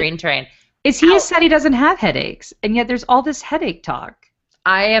Ladarius Green train. Is he has said he doesn't have headaches, and yet there's all this headache talk.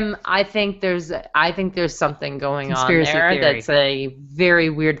 I think there's something going Conspiracy on there theory. that's a very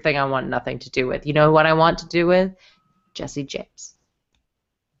weird thing I want nothing to do with. You know what I want to do with? Jesse James.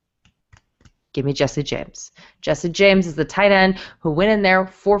 Give me Jesse James. Jesse James is the tight end who went in there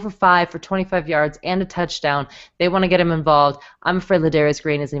 4 for 5 for 25 yards and a touchdown. They want to get him involved. I'm afraid Ladarius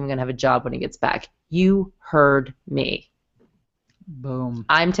Green isn't even going to have a job when he gets back. You heard me. Boom.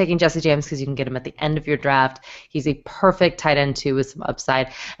 I'm taking Jesse James because you can get him at the end of your draft. He's a perfect tight end 2 with some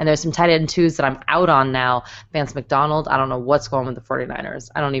upside. And there's some tight end 2s that I'm out on now. Vance McDonald, I don't know what's going on with the 49ers.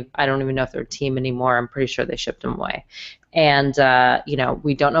 I don't even know if they're a team anymore. I'm pretty sure they shipped him away. And,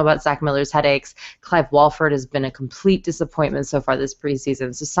 we don't know about Zach Miller's headaches. Clive Walford has been a complete disappointment so far this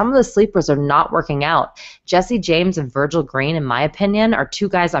preseason. So some of the sleepers are not working out. Jesse James and Virgil Green, in my opinion, are 2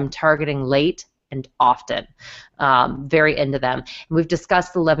 guys I'm targeting late and often. Very into them. And we've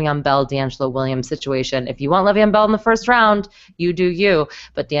discussed the Le'Veon Bell, D'Angelo Williams situation. If you want Le'Veon Bell in the first round, you do you.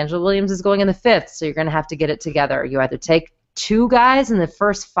 But D'Angelo Williams is going in the 5th, so you're going to have to get it together. You either take 2 guys in the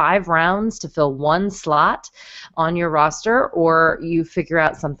first 5 rounds to fill 1 slot on your roster, or you figure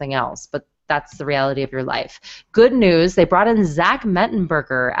out something else. But that's the reality of your life. Good news, they brought in Zach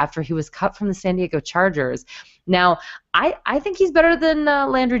Mettenberger after he was cut from the San Diego Chargers. Now, I think he's better than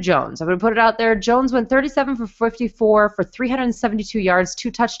Landry Jones. I'm going to put it out there. Jones went 37 for 54 for 372 yards, 2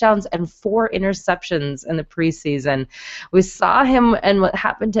 touchdowns, and 4 interceptions in the preseason. We saw him and what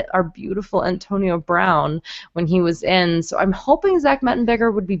happened to our beautiful Antonio Brown when he was in. So I'm hoping Zach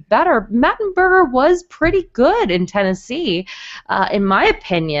Mettenberger would be better. Mettenberger was pretty good in Tennessee, in my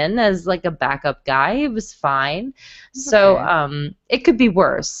opinion, as like a backup guy. He was fine. So it could be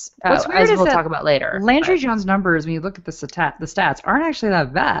worse, What's weird as is we'll that talk about later. Landry Jones' numbers, when you look at the stats, aren't actually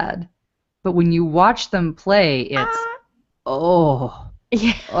that bad. But when you watch them play, it's oh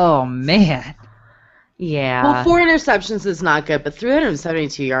man. Yeah. Well, 4 interceptions is not good, but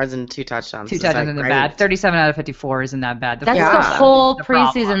 372 yards and 2 touchdowns. 2 touchdowns isn't bad. 37 out of 54 isn't that bad. That's the whole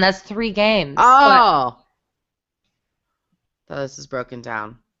preseason. That's 3 games. Oh. So this is broken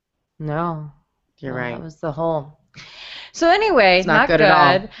down. No. You're right. That was the whole. So anyway, it's not good at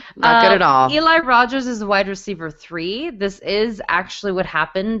all. Not good at all. Eli Rogers is wide receiver 3. This is actually what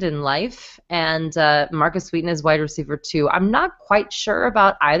happened in life. And Marcus Sweeten is wide receiver 2. I'm not quite sure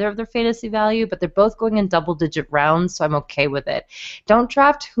about either of their fantasy value, but they're both going in double-digit rounds, so I'm okay with it. Don't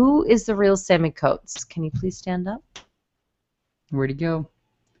draft. Who is the real Sammy Coates? Can you please stand up? Where'd he go?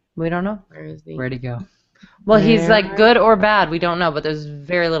 We don't know. Where is he? Where'd he go? Well, he's like good or bad. We don't know, but there's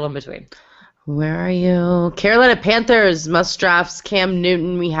very little in between. Where are you? Carolina Panthers must drafts Cam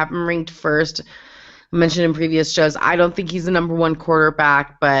Newton. We have him ranked first. I mentioned in previous shows, I don't think he's the number 1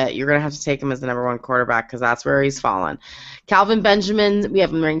 quarterback, but you're going to have to take him as the number 1 quarterback because that's where he's fallen. Calvin Benjamin, we have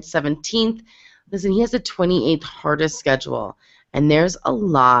him ranked 17th. Listen, he has the 28th hardest schedule, and there's a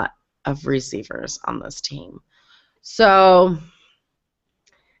lot of receivers on this team. So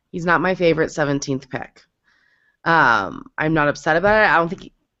he's not my favorite 17th pick. I'm not upset about it. I don't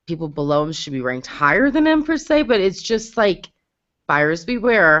think people below him should be ranked higher than him per se, but it's just like buyers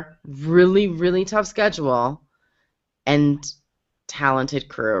beware, really, really tough schedule, and talented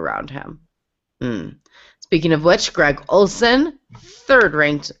crew around him. Speaking of which, Greg Olsen, 3rd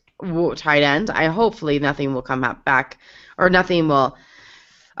ranked tight end. Hopefully nothing will come back, or nothing will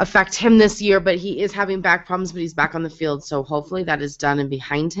affect him this year, but he is having back problems, but he's back on the field, so hopefully that is done and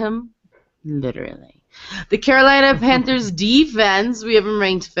behind him, literally. The Carolina Panthers defense, we have them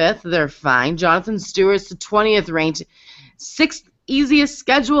ranked 5th. They're fine. Jonathan Stewart's the 20th ranked. 6th easiest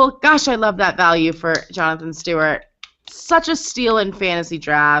schedule. Gosh, I love that value for Jonathan Stewart. Such a steal in fantasy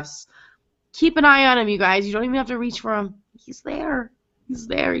drafts. Keep an eye on him, you guys. You don't even have to reach for him. He's there. He's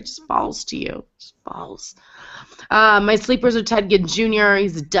there. He just falls to you. Just falls. My sleepers are Ted Ginn Jr.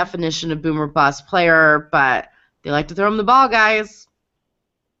 He's the definition of boomer bust player, but they like to throw him the ball, guys.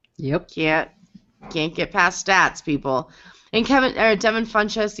 Yep. Can't get past stats, people. And Devin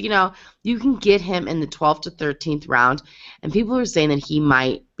Funchess, you can get him in the 12th to 13th round, and people are saying that he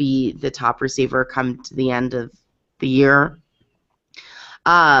might be the top receiver come to the end of the year.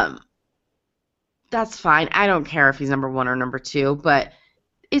 That's fine. I don't care if he's number 1 or number 2, but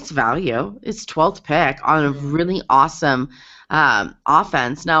it's value. It's 12th pick on a really awesome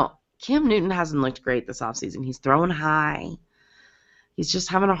offense. Now, Cam Newton hasn't looked great this offseason. He's throwing high. He's just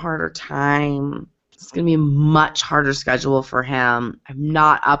having a harder time. It's going to be a much harder schedule for him. I'm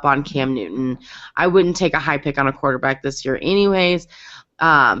not up on Cam Newton. I wouldn't take a high pick on a quarterback this year anyways.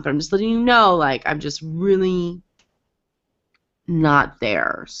 But I'm just letting you know, I'm just really not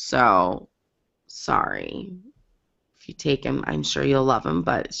there. So, sorry. If you take him, I'm sure you'll love him,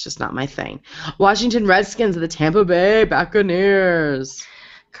 but it's just not my thing. Washington Redskins of the Tampa Bay Buccaneers.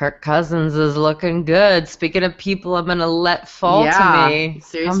 Kirk Cousins is looking good. Speaking of people I'm going to let fall to me.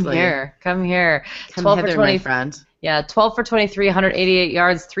 Seriously. Come here. Come 12 hither, for 20, my friend. Yeah, 12 for 23, 188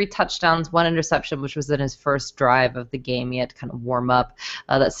 yards, 3 touchdowns, 1 interception, which was in his first drive of the game. He had to kind of warm up.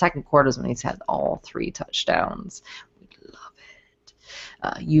 That second quarter is when he's had all 3 touchdowns. We love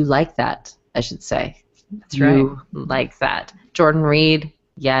it. You like that, I should say. That's right. You like that. Jordan Reed,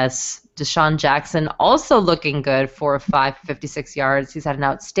 yes. Deshaun Jackson also looking good, 4 of 5, 56 yards. He's had an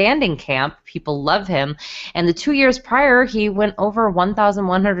outstanding camp. People love him. And the 2 years prior, he went over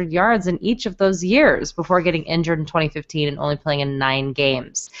 1,100 yards in each of those years before getting injured in 2015 and only playing in 9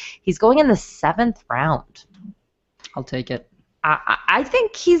 games. He's going in the 7th round. I'll take it. I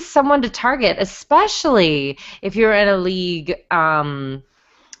think he's someone to target, especially if you're in a league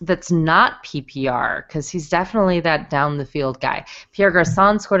that's not PPR, because he's definitely that down-the-field guy. Pierre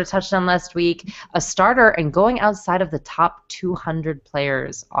Garçon scored a touchdown last week, a starter, and going outside of the top 200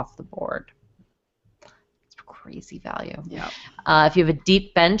 players off the board. It's crazy value. Yeah. If you have a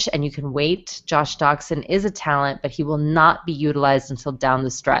deep bench and you can wait, Josh Doxson is a talent, but he will not be utilized until down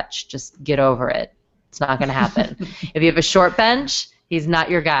the stretch. Just get over it. It's not going to happen. If you have a short bench, he's not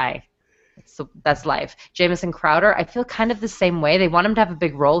your guy. So that's life. Jamison Crowder, I feel kind of the same way. They want him to have a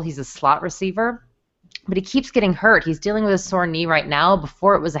big role. He's a slot receiver, but he keeps getting hurt. He's dealing with a sore knee right now.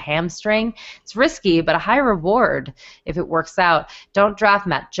 Before it was a hamstring. It's risky, but a high reward if it works out. Don't draft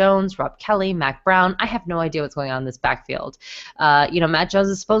Matt Jones, Rob Kelly, Mac Brown. I have no idea what's going on in this backfield. Matt Jones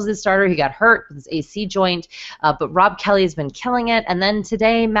is supposedly the starter. He got hurt with his AC joint, but Rob Kelly has been killing it. And then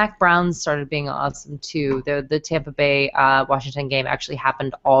today, Mac Brown started being awesome too. The Tampa Bay Washington game actually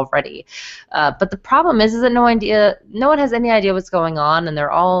happened already. But the problem is that no one has any idea what's going on, and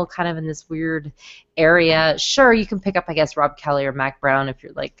they're all kind of in this weird area. Sure, you can pick up, I guess, Rob Kelly or Mac Brown if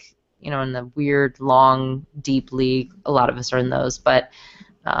you're like, in the weird, long, deep league. A lot of us are in those. But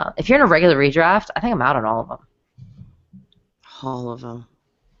if you're in a regular redraft, I think I'm out on all of them. All of them.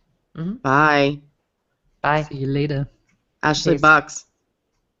 Mm-hmm. Bye. Bye. See you later. Ashley Peace. Bucks.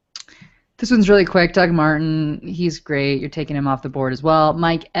 This one's really quick. Doug Martin, he's great. You're taking him off the board as well.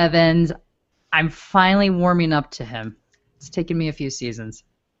 Mike Evans, I'm finally warming up to him. It's taken me a few seasons.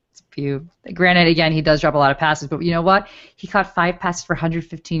 Granted, again, he does drop a lot of passes, but you know what? He caught 5 passes for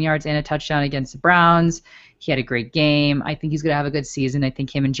 115 yards and a touchdown against the Browns. He had a great game. I think he's going to have a good season. I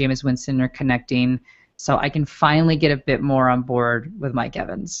think him and Jameis Winston are connecting. So I can finally get a bit more on board with Mike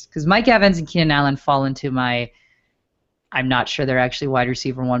Evans. Because Mike Evans and Keenan Allen fall into my, I'm not sure they're actually wide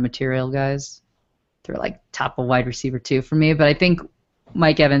receiver 1 material guys. They're like top of wide receiver 2 for me. But I think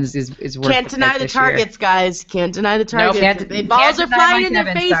Mike Evans is worth Can't deny the targets, guys. Can't deny the targets. Nope, If the balls are flying in their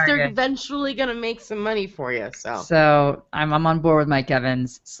Evans face, they're target. eventually going to make some money for you. So I'm on board with Mike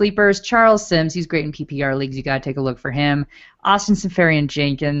Evans. Sleepers, Charles Sims. He's great in PPR leagues. You got to take a look for him. Austin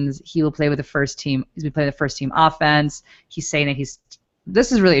Seferian-Jenkins. He will play with the first team. He's been playing the first team offense. He's saying that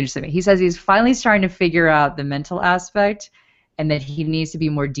this is really interesting. He says he's finally starting to figure out the mental aspect and that he needs to be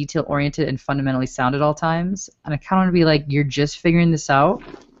more detail-oriented and fundamentally sound at all times. And I kind of want to be like, you're just figuring this out?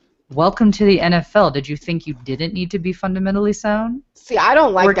 Welcome to the NFL. Did you think you didn't need to be fundamentally sound? See, I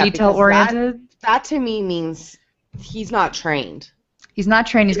don't like or that detail-oriented? That to me means he's not trained. He's not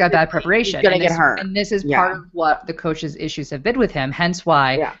trained. He's got bad preparation. He's going to get hurt. And this is part of what the coach's issues have been with him, hence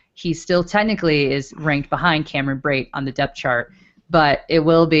why he still technically is ranked behind Cameron Brate on the depth chart. But it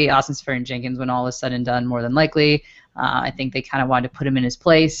will be Austin Seferian-Jenkins when all is said and done, more than likely. I think they kind of wanted to put him in his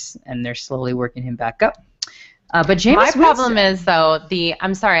place, and they're slowly working him back up. But Jameis My Winston, problem is, though,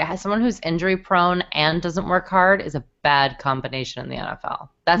 I'm sorry, someone who's injury prone and doesn't work hard is a bad combination in the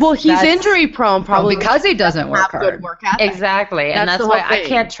NFL. He's injury prone probably because he doesn't work hard. Good work ethic. Exactly, and that's why I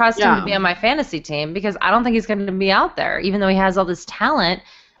can't trust him to be on my fantasy team because I don't think he's going to be out there, even though he has all this talent.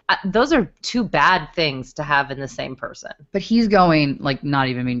 Those are 2 bad things to have in the same person. But he's going like not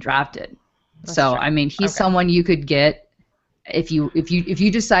even being drafted. That's so true. I mean, he's someone you could get if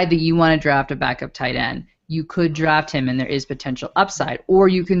you decide that you want to draft a backup tight end. You could draft him, and there is potential upside. Or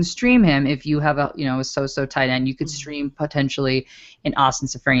you can stream him if you have a so-so tight end. You could stream potentially in Austin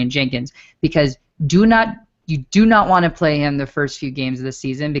Seferian-Jenkins because you do not want to play him the first few games of the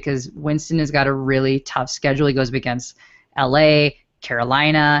season because Winston has got a really tough schedule. He goes up against L.A.,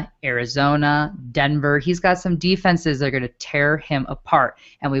 Carolina, Arizona, Denver. He's got some defenses that are going to tear him apart.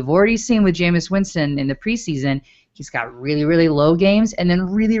 And we've already seen with Jameis Winston in the preseason, he's got really, really low games and then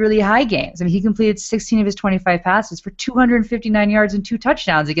really, really high games. I mean, he completed 16 of his 25 passes for 259 yards and 2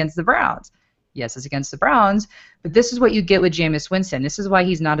 touchdowns against the Browns. Yes, it's against the Browns, but this is what you get with Jameis Winston. This is why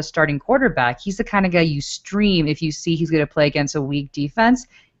he's not a starting quarterback. He's the kind of guy you stream if you see he's going to play against a weak defense.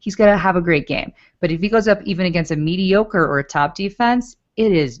 He's going to have a great game. But if he goes up even against a mediocre or a top defense,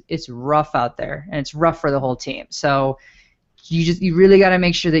 it's rough out there, and it's rough for the whole team. So you really got to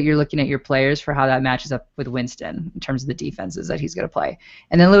make sure that you're looking at your players for how that matches up with Winston in terms of the defenses that he's going to play.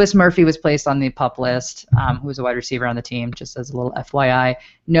 And then Lewis Murphy was placed on the PUP list, who was a wide receiver on the team, just as a little FYI.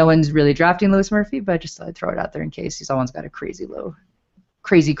 No one's really drafting Lewis Murphy, but just thought I'd throw it out there in case someone's got a crazy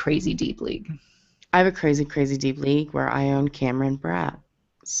deep league. I have a crazy deep league where I own Cameron Brate.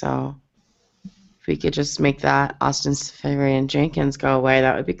 So if we could just make that Austin Seferian-Jenkins go away,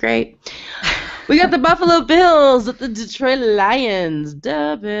 that would be great. We got the Buffalo Bills at the Detroit Lions.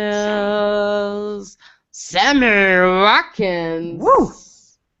 The Bills. Sammy Watkins. Woo!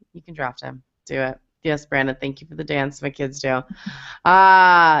 You can draft him. Do it. Yes, Brandon, thank you for the dance my kids do.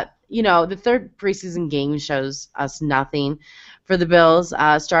 The third preseason game shows us nothing for the Bills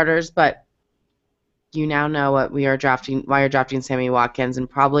starters, but you now know what we are drafting. Why you're drafting Sammy Watkins, and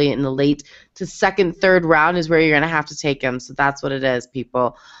probably in the late to second, third round is where you're going to have to take him. So that's what it is,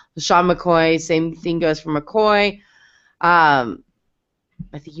 people. Sean McCoy, same thing goes for McCoy. I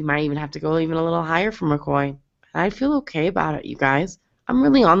think you might even have to go even a little higher for McCoy. I feel okay about it, you guys. I'm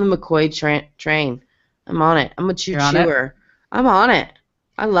really on the McCoy train. I'm on it. I'm a chewer. I'm on it.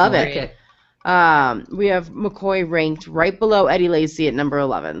 I love it. We have McCoy ranked right below Eddie Lacy at number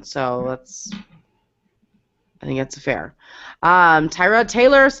 11. So I think that's fair. Tyrod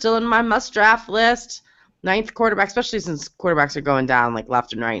Taylor still in my must draft list. 9th quarterback, especially since quarterbacks are going down like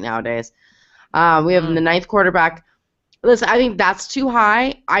left and right nowadays. We have the 9th quarterback. Listen, I think that's too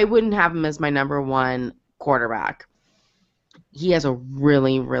high. I wouldn't have him as my number 1 quarterback. He has a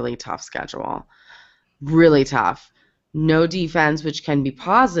really, really tough schedule. Really tough. No defense, which can be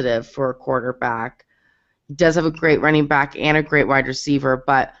positive for a quarterback. He does have a great running back and a great wide receiver,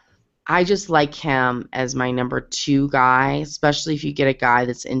 but I just like him as my number 2 guy, especially if you get a guy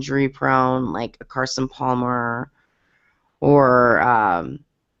that's injury prone, like a Carson Palmer, or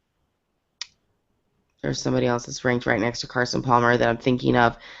there's somebody else that's ranked right next to Carson Palmer that I'm thinking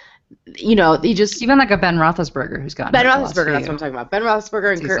of. You know, they just even like a Ben Roethlisberger who's gotten Ben Roethlisberger. That's what I'm talking about. Ben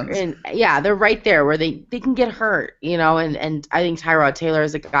Roethlisberger and Kirk, and yeah, they're right there where they can get hurt. You know, and I think Tyrod Taylor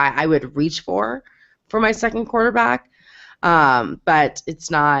is a guy I would reach for my second quarterback, but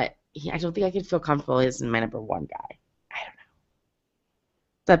it's not. I don't think I could feel comfortable as my number 1 guy. I don't know.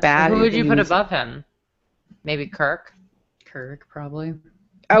 Is that bad? Who would you put above him? Maybe Kirk? Kirk, probably.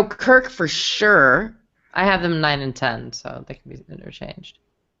 Oh, Kirk for sure. I have them 9 and 10, so they can be interchanged.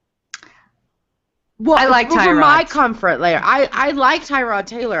 Well, I like Tyrod. For my comfort layer, I like Tyrod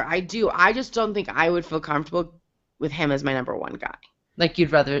Taylor. I do. I just don't think I would feel comfortable with him as my number 1 guy. Like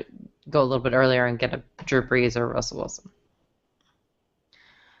you'd rather go a little bit earlier and get a Drew Brees or Russell Wilson.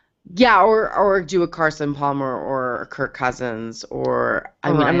 Yeah, or do a Carson Palmer or a Kirk Cousins or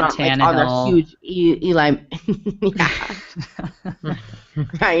I'm not like on the huge Eli. Yeah.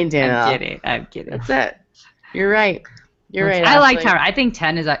 Ryan Tannehill. I'm kidding. That's it. You're right. I like Tyrod. I think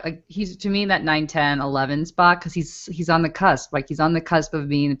 10 is like he's to me that 9, 10, 11 spot because he's on the cusp. Like he's on the cusp of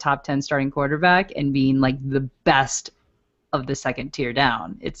being a top 10 starting quarterback and being like the best of the second tier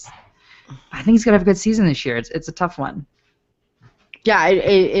down. I think he's gonna have a good season this year. It's a tough one. Yeah,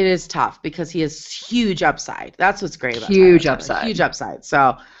 it is tough because he has huge upside. That's what's great about huge Tyrod. upside. Huge upside.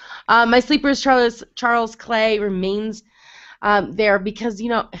 So, my sleeper is Charles Clay remains there because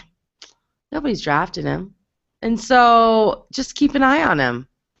nobody's drafted him, and so just keep an eye on him.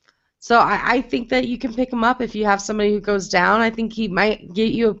 So I think that you can pick him up if you have somebody who goes down. I think he might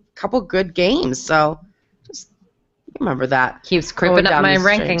get you a couple good games. So just remember that. Keeps creeping up my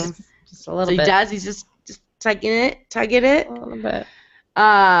rankings just a little bit. So he does. He's just tugging it. A little bit.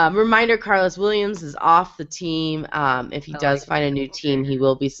 Reminder, Carlos Williams is off the team. If he does find a new team, he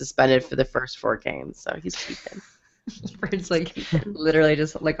will be suspended for the first 4 games. So he's creeping. It's like literally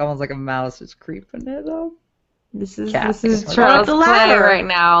just like almost like a mouse just creeping it up. This is Charles Clay right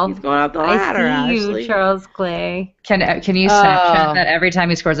now. He's going up the ladder. I see Ashley. you, Charles Clay. Can you Snapchat that every time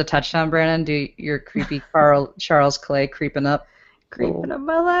he scores a touchdown, Brandon? Do your creepy Charles Clay creeping up? Creeping up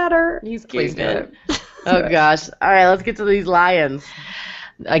my ladder. He's Please do creeping. it. Oh gosh. All right, let's get to these Lions.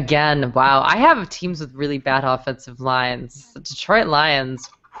 Again, wow. I have teams with really bad offensive lines. The Detroit Lions.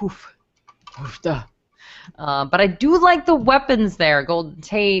 Oof. But I do like the weapons there. Golden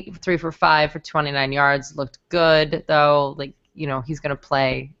Tate, 3 for 5 for 29 yards. Looked good, though. Like, he's going to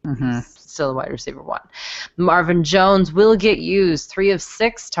play. Mm-hmm. Still a wide receiver 1. Marvin Jones will get used. 3 of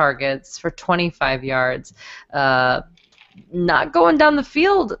 6 targets for 25 yards. Not going down the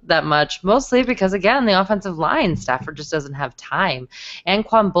field that much, mostly because, again, the offensive line, Stafford just doesn't have time.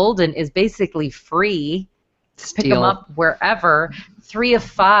 Anquan Bolden is basically free. Pick him up wherever. 3 of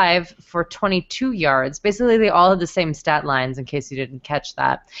 5 for 22 yards. Basically, they all have the same stat lines, in case you didn't catch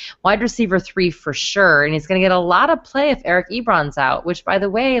that. Wide receiver 3 for sure, and he's going to get a lot of play if Eric Ebron's out, which, by the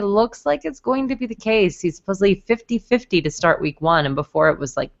way, looks like it's going to be the case. He's supposedly 50-50 to start week 1, and before it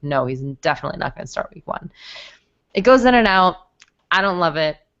was like, no, he's definitely not going to start week 1. It goes in and out. I don't love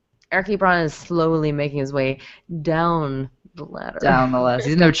it. Eric Ebron is slowly making his way down the ladder. Down the list.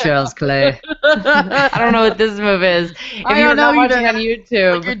 He's no Charles Clay. I don't know what this move is. If you're not watching on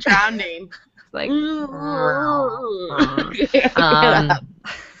YouTube, like you're drowning. Like,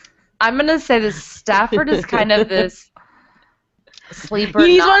 I'm gonna say this. Stafford is kind of this sleeper.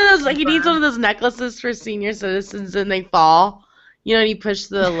 He needs one of those necklaces for senior citizens, and they fall. And you push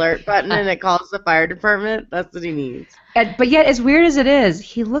the alert button and it calls the fire department. That's what he needs. But yet, as weird as it is,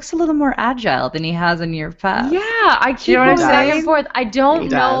 he looks a little more agile than he has in years past. Yeah, I keep know what I'm going back saying? and forth. I don't He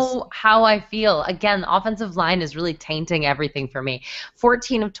know how I feel. Again, the offensive line is really tainting everything for me.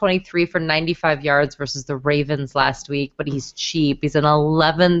 14 of 23 for 95 yards versus the Ravens last week, but he's cheap. He's an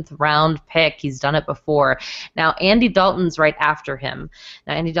 11th round pick. He's done it before. Now, Andy Dalton's right after him.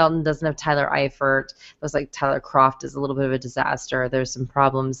 Now, Andy Dalton doesn't have Tyler Eifert. It was like Tyler Kroft is a little bit of a disaster. There's some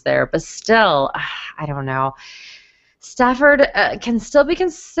problems there, but still, I don't know. Stafford can still be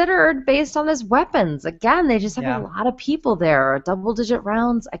considered based on his weapons. Again, they just have a lot of people there. Double-digit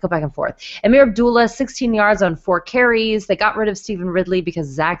rounds. I go back and forth. Amir Abdullah, 16 yards on 4 carries. They got rid of Stephen Ridley because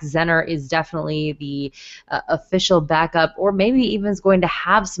Zach Zenner is definitely the official backup, or maybe even is going to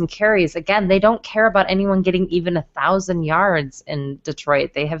have some carries. Again, they don't care about anyone getting even 1,000 yards in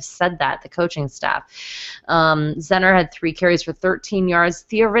Detroit. They have said that, the coaching staff. Zenner had 3 carries for 13 yards.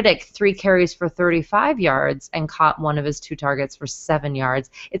 Theo Riddick, 3 carries for 35 yards and caught one of his 2 targets for 7 yards.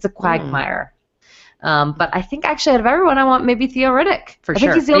 It's a quagmire. But I think actually out of everyone, I want maybe Theo Riddick. For I sure.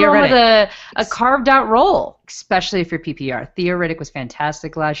 think he's the only one with a carved out role. Especially for PPR. Theo Riddick was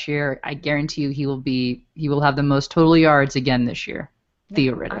fantastic last year. I guarantee you he will have the most total yards again this year.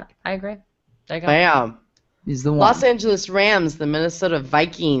 Theo Riddick. I agree. There you go. Bam. He's the one. Los Angeles Rams, the Minnesota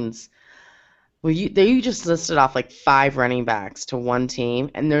Vikings. Well, you just listed off like 5 running backs to one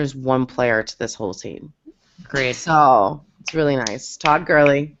team, and there's 1 player to this whole team. Great. So it's really nice. Todd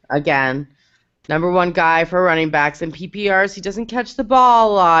Gurley, again, #1 guy for running backs and PPRs. He doesn't catch the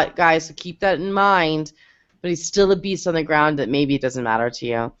ball a lot, guys, so keep that in mind. But he's still a beast on the ground that maybe it doesn't matter to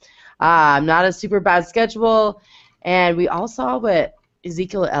you. Not a super bad schedule. And we all saw what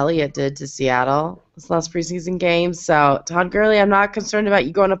Ezekiel Elliott did to Seattle this last preseason game. So, Todd Gurley, I'm not concerned about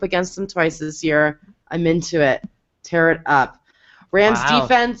you going up against him twice this year. I'm into it. Tear it up. Rams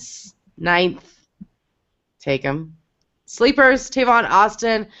defense, 9th. Take him. Sleepers, Tavon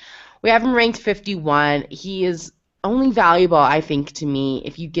Austin. We have him ranked 51. He is only valuable, I think, to me,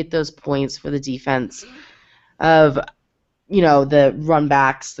 if you get those points for the defense of, the run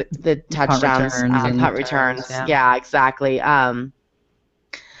backs, the touchdowns, punt returns. Yeah, exactly.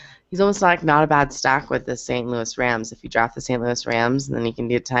 He's almost like not a bad stack with the St. Louis Rams. If you draft the St. Louis Rams, and then you can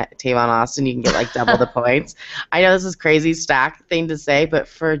do Tavon Austin, you can get like double the points. I know this is crazy stack thing to say, but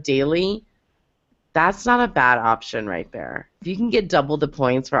for daily, that's not a bad option right there. If you can get double the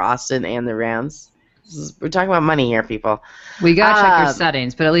points for Austin and the Rams, we're talking about money here, people. We got to check your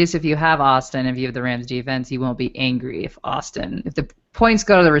settings, but at least if you have Austin, if you have the Rams defense, you won't be angry if the points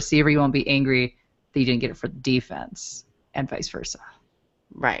go to the receiver, you won't be angry that you didn't get it for the defense, and vice versa.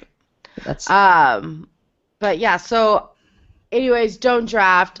 Right. That's but yeah, so anyways, don't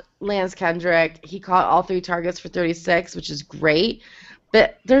draft Lance Kendrick. He caught all 3 targets for 36, which is great.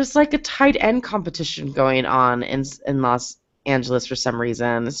 But there's like a tight end competition going on in Los Angeles for some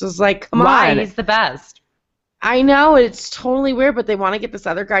reason. This is like, come on. He's the best. I know, it's totally weird, but they want to get this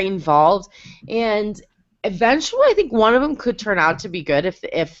other guy involved. And eventually I think one of them could turn out to be good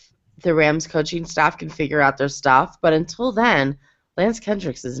if the Rams coaching staff can figure out their stuff. But until then, Lance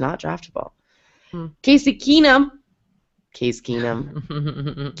Kendricks is not draftable. Case Keenum.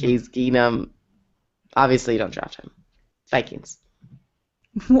 Obviously you don't draft him. Vikings.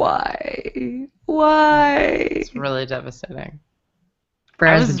 Why? It's really devastating.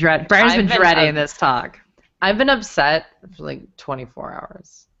 Brandon's been dreading this talk. I've been upset for like 24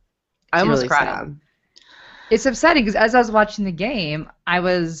 hours. I almost really cried. Sad. It's upsetting because as I was watching the game, I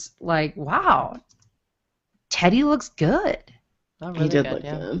was like, wow, Teddy looks good. Really he did good, look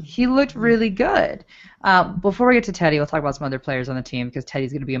good. He looked really good. Before we get to Teddy, we'll talk about some other players on the team because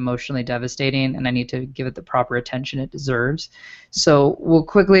Teddy's going to be emotionally devastating, and I need to give it the proper attention it deserves. So we'll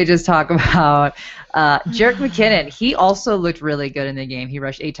quickly just talk about Jerick McKinnon. He also looked really good in the game. He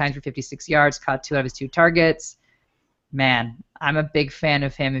rushed 8 times for 56 yards, caught 2 out of his 2 targets. Man, I'm a big fan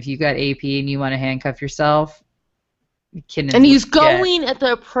of him. If you got AP and you want to handcuff yourself, McKinnon. And he's going at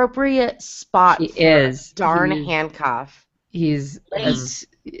the appropriate spot. He is. Darn handcuff. He's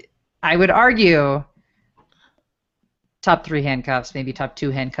I would argue, top 3 handcuffs, maybe top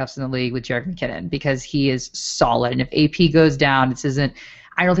 2 handcuffs in the league with Jerick McKinnon because he is solid. And if AP goes down,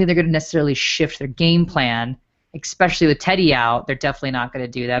 I don't think they're going to necessarily shift their game plan, especially with Teddy out. They're definitely not going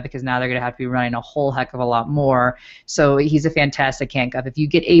to do that because now they're going to have to be running a whole heck of a lot more. So he's a fantastic handcuff. If you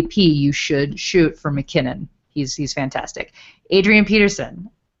get AP, you should shoot for McKinnon. He's fantastic. Adrian Peterson,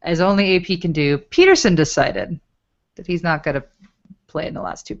 as only AP can do, Peterson decided that he's not going to play in the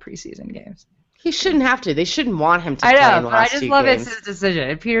last 2 preseason games. He shouldn't have to. They shouldn't want him to play in the but last I just 2 love games. it's his decision.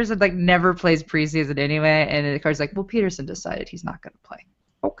 And Peterson never plays preseason anyway, and the coach's like, well, Peterson decided he's not going to play.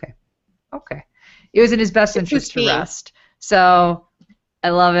 Okay. It was in his best It's interest his to team. rest. So I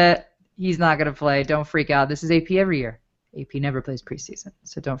love it. He's not going to play. Don't freak out. This is AP every year. AP never plays preseason,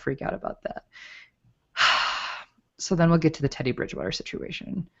 so don't freak out about that. So then we'll get to the Teddy Bridgewater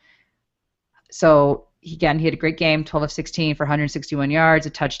situation. So again, he had a great game, 12 of 16 for 161 yards, a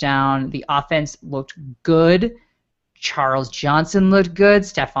touchdown. The offense looked good. Charles Johnson looked good.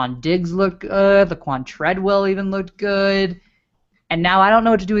 Stephon Diggs looked good. Laquan Treadwell even looked good. And now I don't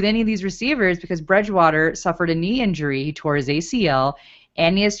know what to do with any of these receivers because Bridgewater suffered a knee injury. He tore his ACL,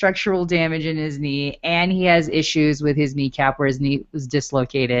 and he has structural damage in his knee, and he has issues with his kneecap where his knee was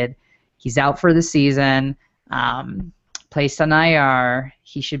dislocated. He's out for the season. Placed on IR.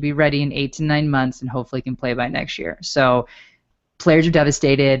 He should be ready in 8 to 9 months and hopefully can play by next year. So players are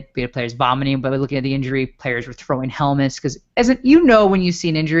devastated. We had players vomiting, but looking at the injury, players were throwing helmets because, when you see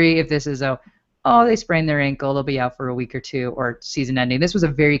an injury, if this is they sprained their ankle, they'll be out for a week or two, or season-ending. This was a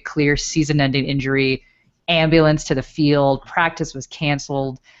very clear season-ending injury. Ambulance to the field. Practice was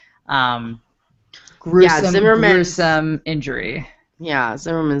canceled. Gruesome injury. Yeah,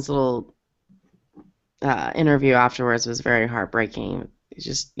 Zimmerman's little interview afterwards was very heartbreaking.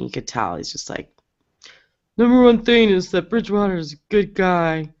 You could tell he's just like, number one thing is that Bridgewater is a good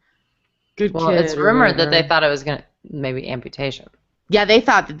guy, good kid. Well, it's rumored that they thought it was gonna maybe amputation. Yeah, they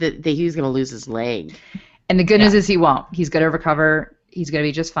thought that he was gonna lose his leg. And the good news is he won't. He's going to recover. He's going to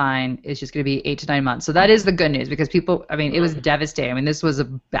be just fine. It's just going to be 8 to 9 months. So that is the good news because it was devastating. I mean, this was a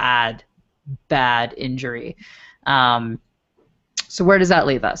bad, bad injury. So where does that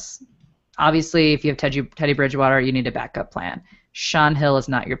leave us? Obviously, if you have Teddy Bridgewater, you need a backup plan. Sean Hill is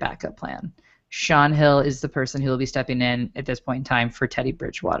not your backup plan. Sean Hill is the person who will be stepping in at this point in time for Teddy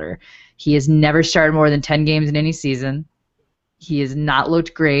Bridgewater. He has never started more than 10 games in any season. He has not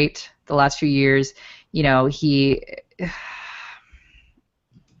looked great the last few years. He's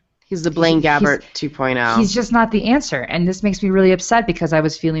the Blaine Gabbert 2.0. He's just not the answer, and this makes me really upset because I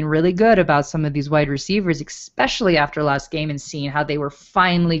was feeling really good about some of these wide receivers, especially after last game and seeing how they were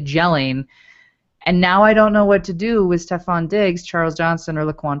finally gelling. And now I don't know what to do with Stephon Diggs, Charles Johnson,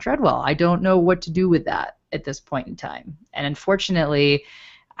 or Laquan Treadwell. I don't know what to do with that at this point in time. And unfortunately,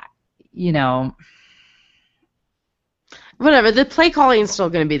 whatever, the play calling is still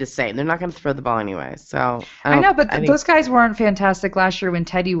going to be the same. They're not going to throw the ball anyway. So I know, but those guys weren't fantastic last year when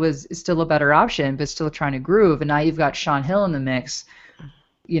Teddy was still a better option, but still trying to groove. And now you've got Sean Hill in the mix.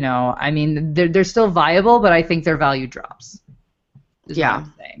 They're still viable, but I think their value drops. Yeah.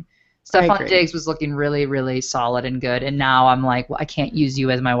 Stephon Diggs was looking really, really solid and good, and now I'm like, well, I can't use you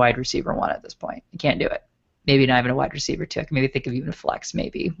as my wide receiver one at this point. I can't do it. Maybe not even a wide receiver two. I can maybe think of even a flex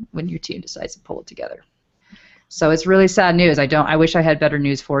maybe when your team decides to pull it together. So it's really sad news. I wish I had better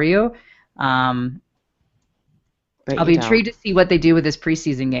news for you. I'll be intrigued to see what they do with this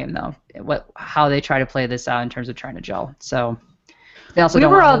preseason game, though. How they try to play this out in terms of trying to gel. So they also we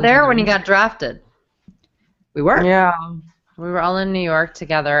were all there when he got drafted. We were. Yeah. We were all in New York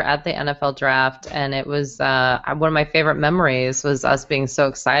together at the NFL draft, and it was one of my favorite memories was us being so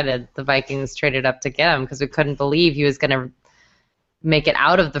excited the Vikings traded up to get him because we couldn't believe he was going to make it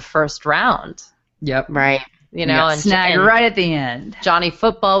out of the first round. Yep. Right. And snag right at the end. Johnny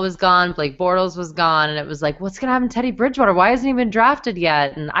Football was gone, Blake Bortles was gone, and it was like, what's going to happen to Teddy Bridgewater? Why hasn't he been drafted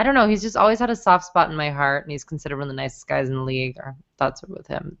yet? And I don't know. He's just always had a soft spot in my heart, and he's considered one of the nicest guys in the league. Our thoughts are with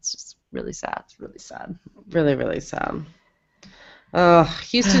him. It's just really sad. It's really sad. Really, really sad. Oh,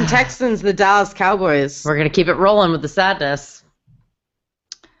 Houston Texans, the Dallas Cowboys. We're going to keep it rolling with the sadness.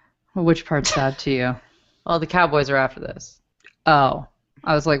 Well, which part's sad to you? Oh, the Cowboys are after this. Oh.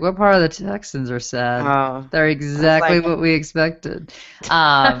 I was like, what part of the Texans are sad? Oh, they're exactly what we expected. Sorry.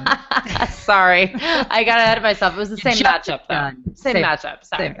 I got ahead of myself. It was the same matchup, though. Same matchup.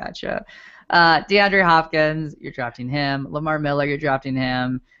 Sorry. Same matchup. DeAndre Hopkins, you're drafting him. Lamar Miller, you're drafting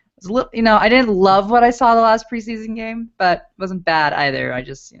him. I didn't love what I saw the last preseason game, but it wasn't bad either. I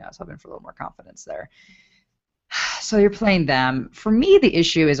just, was hoping for a little more confidence there. So you're playing them. For me, the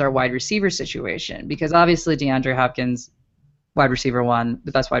issue is our wide receiver situation because obviously DeAndre Hopkins, wide receiver one,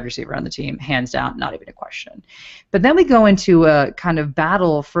 the best wide receiver on the team, hands down, not even a question. But then we go into a kind of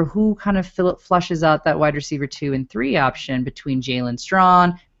battle for who kind of flushes out that wide receiver 2 and 3 option between Jalen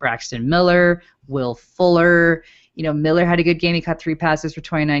Strong, Braxton Miller, Will Fuller. Miller had a good game. He caught 3 passes for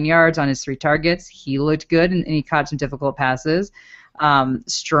 29 yards on his 3 targets. He looked good, and he caught some difficult passes.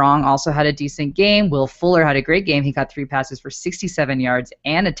 Strong also had a decent game. Will Fuller had a great game. He got 3 passes for 67 yards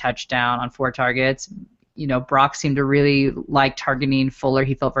and a touchdown on 4 targets. Brock seemed to really like targeting Fuller.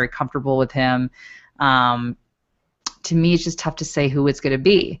 He felt very comfortable with him. To me, it's just tough to say who it's going to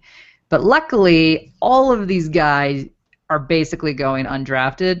be. But luckily, all of these guys are basically going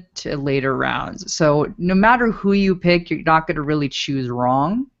undrafted to later rounds. So no matter who you pick, you're not going to really choose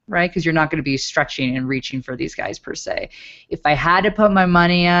wrong, right? Because you're not going to be stretching and reaching for these guys per se. If I had to put my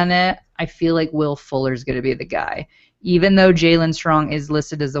money on it, I feel like Will Fuller's going to be the guy. Even though Jalen Strong is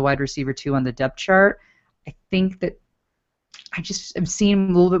listed as the wide receiver 2 on the depth chart, I think that I just am seeing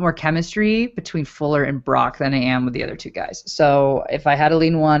a little bit more chemistry between Fuller and Brock than I am with the other 2 guys. So if I had to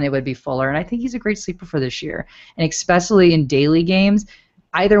lean one, it would be Fuller, and I think he's a great sleeper for this year. And especially in daily games,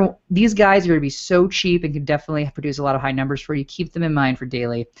 either these guys are going to be so cheap and can definitely produce a lot of high numbers for you. Keep them in mind for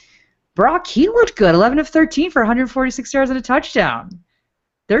daily. Brock, he looked good, 11 of 13 for 146 yards and a touchdown.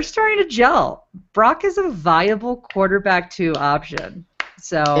 They're starting to gel. Brock is a viable quarterback 2 option.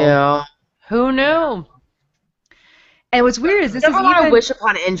 So Yeah. Who knew? And what's weird is this Never is want to even, wish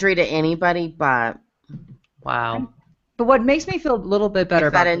upon injury to anybody, but Wow. but what makes me feel a little bit better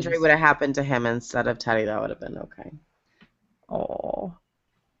if that about injury this- would have happened to him instead of Teddy, that would have been okay. Oh,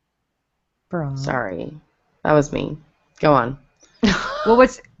 bro. Sorry. That was me. Go on. Well,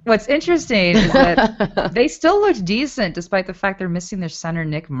 what's interesting is that they still looked decent despite the fact they're missing their center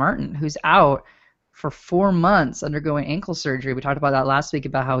Nick Martin, who's out for 4 months undergoing ankle surgery. We talked about that last week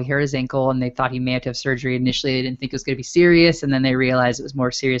about how he hurt his ankle and they thought he may have to have surgery. Initially, they didn't think it was going to be serious, and then they realized it was more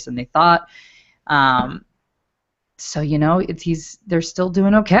serious than they thought. So they're still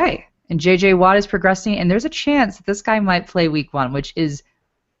doing okay. And J.J. Watt is progressing, and there's a chance that this guy might play week 1, which is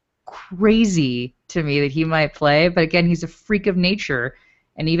crazy to me that he might play. But again, he's a freak of nature,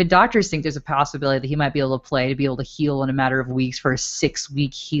 and even doctors think there's a possibility that he might be able to play, to be able to heal in a matter of weeks for a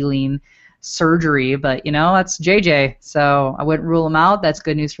 6-week healing surgery. But that's JJ, so I wouldn't rule him out. That's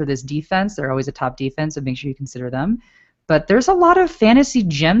good news for this defense. They're always a top defense, so make sure you consider them. But there's a lot of fantasy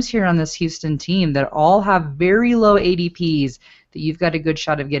gems here on this Houston team that all have very low ADPs that you've got a good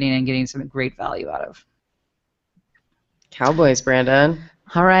shot of getting some great value out of. Cowboys, Brandon.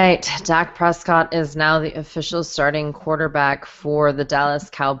 All right, Dak Prescott is now the official starting quarterback for the Dallas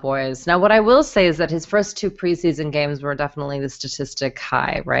Cowboys. Now, what I will say is that his first 2 preseason games were definitely the statistic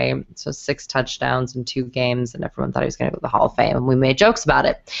high, right? So 6 touchdowns in 2 games, and everyone thought he was going to go to the Hall of Fame, and we made jokes about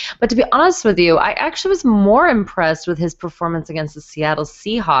it. But to be honest with you, I actually was more impressed with his performance against the Seattle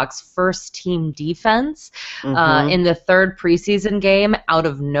Seahawks first-team defense in the 3rd preseason game out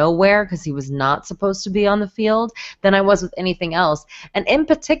of nowhere, because he was not supposed to be on the field, than I was with anything else. And in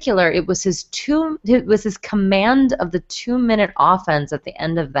particular, it was his command of the 2-minute offense at the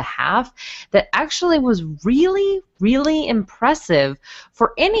end of the half that actually was really, really impressive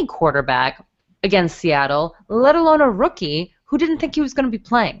for any quarterback against Seattle, let alone a rookie who didn't think he was going to be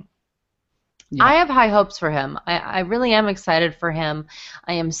playing. Yeah. I have high hopes for him. I really am excited for him.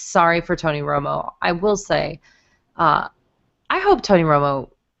 I am sorry for Tony Romo. I will say, I hope Tony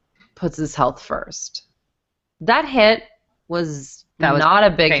Romo puts his health first. That hit was not a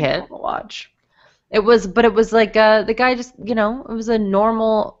big hit to watch. It was like the guy just, it was a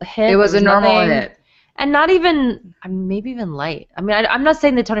normal hit. It was a normal hit. And not even, maybe even light. I mean, I'm not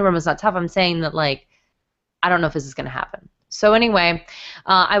saying that Tony Romo's not tough. I'm saying that, I don't know if this is going to happen. So anyway,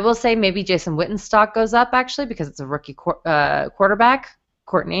 I will say maybe Jason Witten's stock goes up, actually, because it's a rookie quarterback.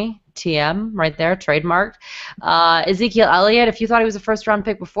 Courtney, TM, right there, trademarked. Ezekiel Elliott, if you thought he was a first-round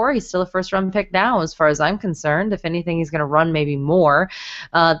pick before, he's still a first-round pick now, as far as I'm concerned. If anything, he's going to run maybe more.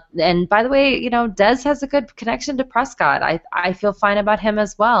 And by the way, Dez has a good connection to Prescott. I feel fine about him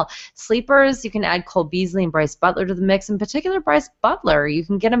as well. Sleepers, you can add Cole Beasley and Bryce Butler to the mix. In particular, Bryce Butler, you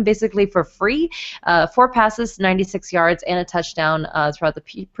can get him basically for free. 4 passes, 96 yards, and a touchdown throughout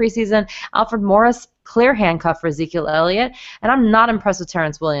the preseason. Alfred Morris, clear handcuff for Ezekiel Elliott, and I'm not impressed with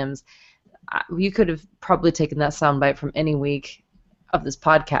Terrence Williams. You could have probably taken that soundbite from any week of this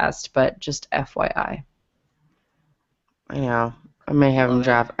podcast, but just FYI. Yeah, I may have him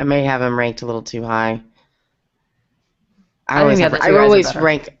draft. I may have him ranked a little too high. I always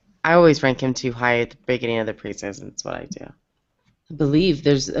rank him too high at the beginning of the preseason. That's what I do. I believe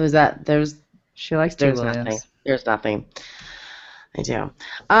She likes nothing. There's nothing. I do.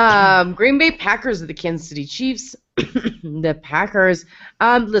 Green Bay Packers are the Kansas City Chiefs. The Packers.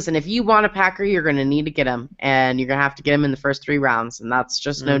 Listen, if you want a Packer, you're going to need to get him, and you're going to have to get him in the first 3 rounds, and that's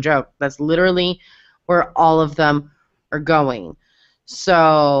just no joke. That's literally where all of them are going.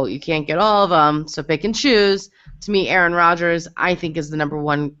 So you can't get all of them, so pick and choose. To me, Aaron Rodgers, I think, is the number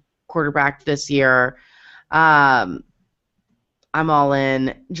 1 quarterback this year. I'm all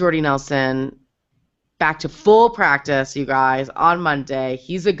in. Jordy Nelson, back to full practice, you guys, on Monday.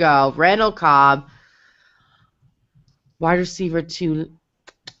 He's a go. Randall Cobb, wide receiver 2,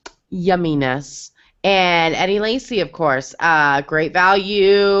 yumminess. And Eddie Lacy, of course. Great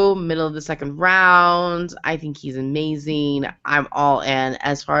value, middle of the second round. I think he's amazing. I'm all in.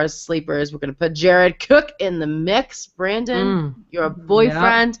 As far as sleepers, we're going to put Jared Cook in the mix. Brandon, your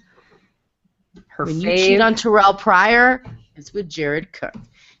boyfriend. Yep. Her when fave. you cheat on Terrell Pryor, it's with Jared Cook.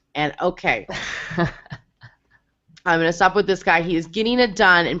 And, okay. I'm going to stop with this guy. He is getting it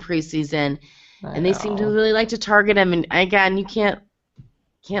done in preseason, and they seem to really like to target him. And, again, you can't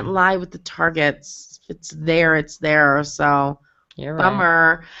lie with the targets. If it's there, it's there. So, You're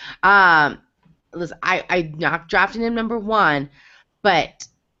bummer. Listen, I not drafting him number 1, but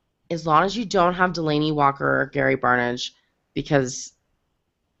as long as you don't have Delaney Walker or Gary Barnidge, because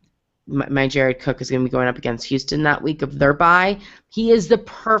my Jared Cook is going to be going up against Houston that week of their bye, he is the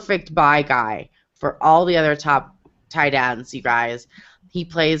perfect bye guy for all the other top tight ends, you guys. He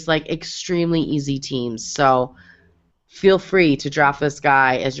plays like extremely easy teams. So, feel free to draft this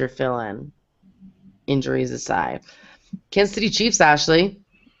guy as your fill-in, injuries aside. Kansas City Chiefs, Ashley.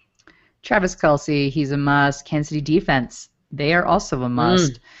 Travis Kelce, he's a must. Kansas City defense, they are also a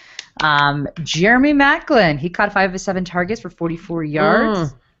must. Jeremy Maclin, he caught 5 of 7 targets for 44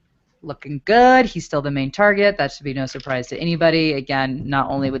 yards. Looking good. He's still the main target. That should be no surprise to anybody. Again, not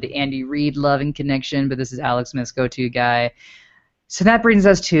only with the Andy Reid love and connection, but this is Alex Smith's go-to guy. So that brings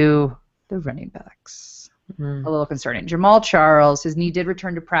us to the running backs. A little concerning. Jamal Charles, his knee did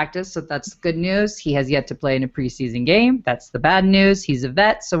return to practice, so that's good news. He has yet to play in a preseason game. That's the bad news. He's a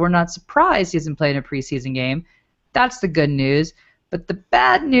vet, so we're not surprised he hasn't played in a preseason game. That's the good news. But the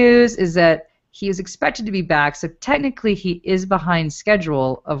bad news is that he is expected to be back, so technically he is behind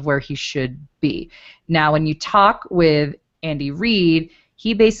schedule of where he should be. Now, when you talk with Andy Reid,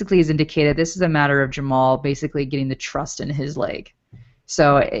 he basically has indicated this is a matter of Jamal basically getting the trust in his leg.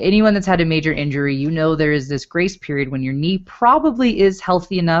 So anyone that's had a major injury, you know there is this grace period when your knee probably is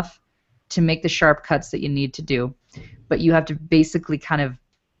healthy enough to make the sharp cuts that you need to do. But you have to basically kind of,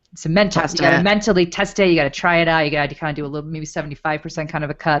 it's a mental, you got to mentally test it, you got to try it out, you got to kind of do a little, maybe 75% kind of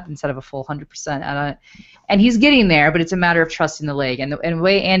a cut instead of a full 100% on it. And he's getting there, but it's a matter of trusting the leg. And the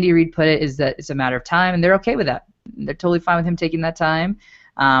way Andy Reid put it is that it's a matter of time, and they're okay with that. They're totally fine with him taking that time,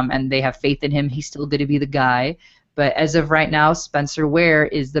 and they have faith in him. He's still going to be the guy. But as of right now, Spencer Ware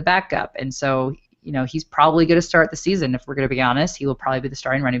is the backup. And so, you know, he's probably going to start the season, if we're going to be honest. He will probably be the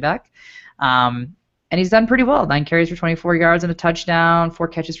starting running back. And he's done pretty well. 9 carries for 24 yards and a touchdown, 4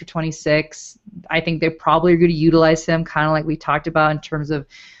 catches for 26. I think they probably are going to utilize him kind of like we talked about in terms of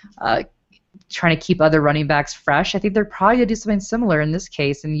trying to keep other running backs fresh. I think they're probably going to do something similar in this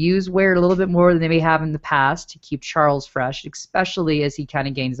case and use Ware a little bit more than they may have in the past to keep Charles fresh, especially as he kind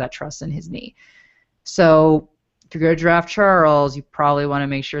of gains that trust in his knee. So if you're going to draft Charles, you probably want to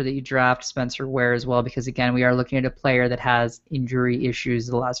make sure that you draft Spencer Ware as well because, again, we are looking at a player that has injury issues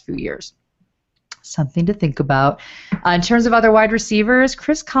the last few years. Something to think about. In terms of other wide receivers,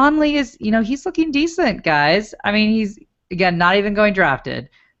 Chris Conley is, you know, he's looking decent, guys. I mean, he's, again, not even going drafted,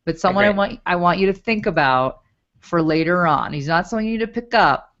 but someone I want you to think about for later on. He's not someone you need to pick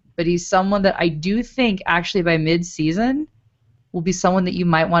up, but he's someone that I do think actually by mid-season will be someone that you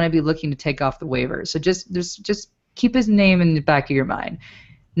might want to be looking to take off the waivers. So just keep his name in the back of your mind.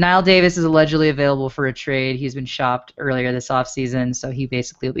 Nile Davis is allegedly available for a trade. He's been shopped earlier this offseason, so he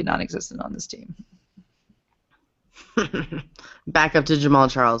basically will be non-existent on this team. Back up to Jamal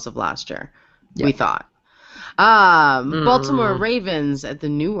Charles of last year, we thought. Baltimore Ravens at the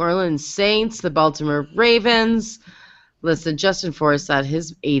New Orleans Saints. The Baltimore Ravens. Listen, Justin Forrest said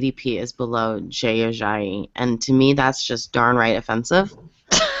his ADP is below Jay Ajayi, and to me that's just darn right offensive.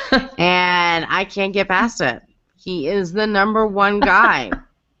 And I can't get past it. He is the number 1 guy.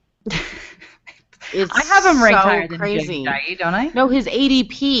 It's I have him ranked so higher than crazy. Jay Ajayi, don't I? No, his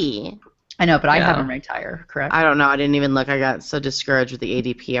ADP. I know, but I have him ranked higher, correct? I don't know. I didn't even look. I got so discouraged with the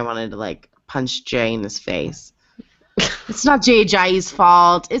ADP. I wanted to, like, punch Jay in his face. It's not Jay Ajayi's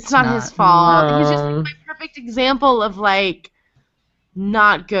fault. It's not his fault. No. He's just my perfect example of, like,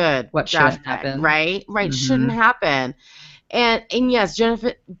 not good. What shouldn't happen. Right? Right. Mm-hmm. Shouldn't happen. And yes,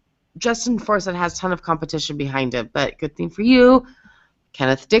 Justin Forsett has a ton of competition behind him, but good thing for you,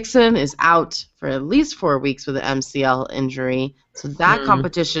 Kenneth Dixon is out for at least 4 weeks with an MCL injury, so that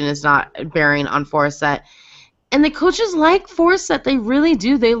competition is not bearing on Forsett. And the coaches like Forsett. They really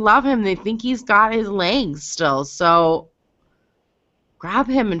do. They love him. They think he's got his legs still. So grab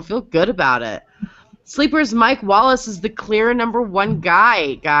him and feel good about it. Sleepers, Mike Wallace is the clear number 1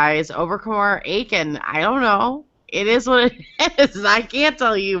 guy, guys, over Kamar Aiken. I don't know. It is what it is. I can't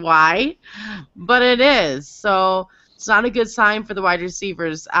tell you why, but it is. So it's not a good sign for the wide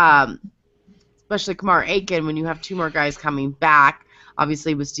receivers, especially Kamar Aiken, when you have 2 more guys coming back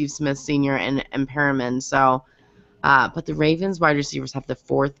obviously with Steve Smith Sr. and Perriman. So, but the Ravens wide receivers have the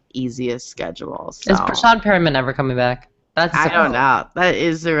 4th easiest schedule. So. Is Prashad Perriman ever coming back? I don't know. That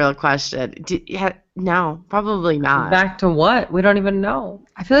is the real question. No, probably not. Back to what? We don't even know.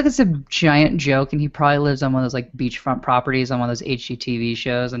 I feel like it's a giant joke, and he probably lives on one of those like beachfront properties on one of those HGTV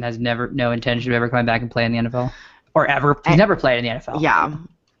shows, and has no intention of ever coming back and playing in the NFL, or ever. He's never played in the NFL.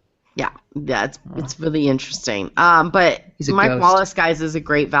 Yeah. It's really interesting. But Mike ghost. Wallace, guys, is a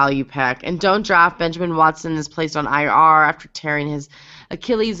great value pick, and don't draft Benjamin Watson. Is placed on IR after tearing his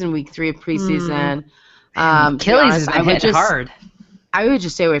Achilles in week 3 of preseason. Achilles is hit hard. I would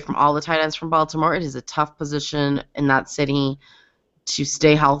just stay away from all the tight ends from Baltimore. It is a tough position in that city to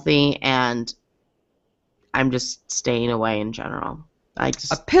stay healthy, and I'm just staying away in general. A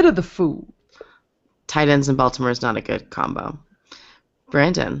pit of the food. Tight ends in Baltimore is not a good combo.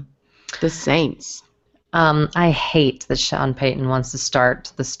 Brandon, the Saints. I hate that Sean Payton wants to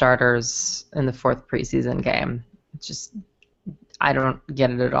start the starters in the 4th preseason game. It's just... I don't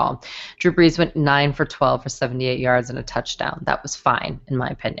get it at all. Drew Brees went 9 for 12 for 78 yards and a touchdown. That was fine, in my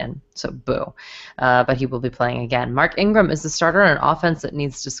opinion. So, boo. But he will be playing again. Mark Ingram is the starter on an offense that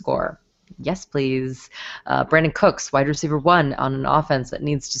needs to score. Yes, please. Brandon Cooks, wide receiver 1 on an offense that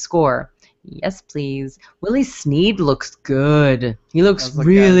needs to score. Yes, please. Willie Snead looks good. He looks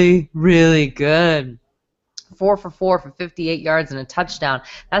really, really good. 4 for 4 for 58 yards and a touchdown.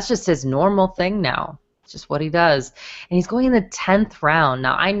 That's just his normal thing now. Just what he does. And he's going in the 10th round.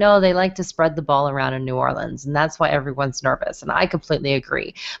 Now, I know they like to spread the ball around in New Orleans, and that's why everyone's nervous, and I completely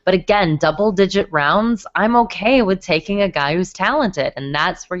agree. But again, double-digit rounds, I'm okay with taking a guy who's talented, and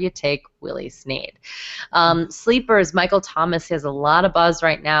that's where you take Willie Snead. Sleepers, Michael Thomas, he has a lot of buzz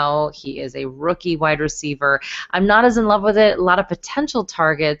right now. He is a rookie wide receiver. I'm not as in love with it. A lot of potential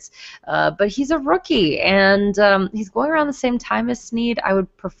targets, but he's a rookie, and he's going around the same time as Snead. I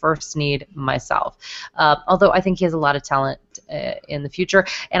would prefer Snead myself, although I think he has a lot of talent in the future.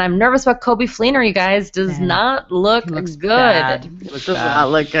 And I'm nervous about Coby Fleener, you guys. Does not look good. Does not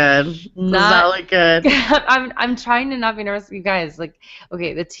look good. Does not look good. I'm trying to not be nervous, you guys. Like,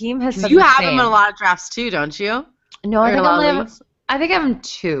 okay, the team has said you have him in a lot of drafts too, don't you? No, I think I have him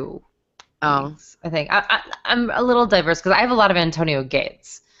 2. Oh, I think I'm a little diverse because I have a lot of Antonio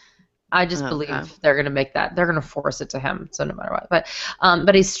Gates. I just believe they're going to make that. They're going to force it to him, so no matter what.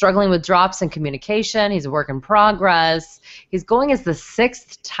 But he's struggling with drops and communication. He's a work in progress. He's going as the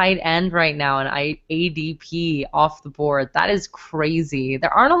 6th tight end right now in ADP off the board. That is crazy.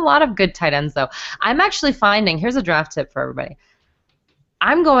 There aren't a lot of good tight ends, though. I'm actually finding, here's a draft tip for everybody.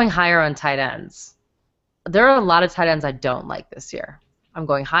 I'm going higher on tight ends. There are a lot of tight ends I don't like this year. I'm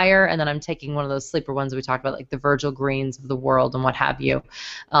going higher, and then I'm taking one of those sleeper ones we talked about, like the Virgil Greens of the world and what have you.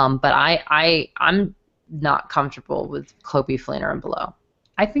 But I'm not comfortable with Coby Fleener and below.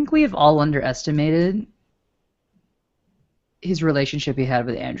 I think we have all underestimated his relationship he had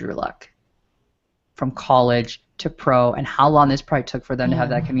with Andrew Luck from college to pro, and how long this probably took for them to have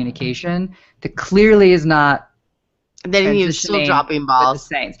that communication that clearly is not. Then he was still dropping balls.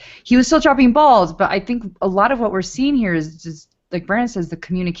 The Saints. He was still dropping balls, but I think a lot of what we're seeing here is just, like Brandon says, the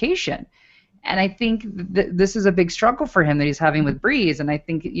communication. And I think this is a big struggle for him that he's having with Breeze. And I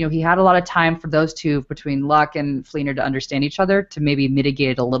think he had a lot of time for those two between Luck and Fleener to understand each other to maybe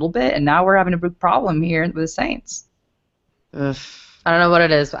mitigate it a little bit. And now we're having a big problem here with the Saints. Ugh. I don't know what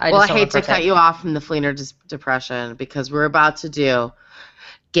it is. But I hate to cut you off from the Fleener depression because we're about to do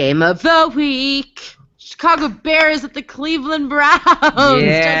Game of the Week. Chicago Bears at the Cleveland Browns.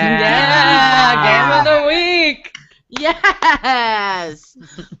 Yeah, Game of the Week. Yes.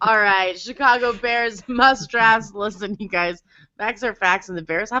 All right, Chicago Bears must drafts. Listen, you guys, facts are facts, and the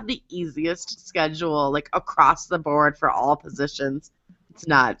Bears have the easiest schedule, like across the board for all positions. It's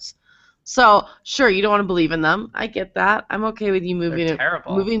nuts. So, sure, you don't want to believe in them. I get that. I'm okay with you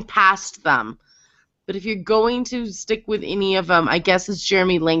moving past them. But if you're going to stick with any of them, I guess it's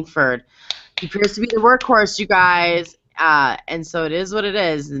Jeremy Langford. He appears to be the workhorse, you guys, and so it is what it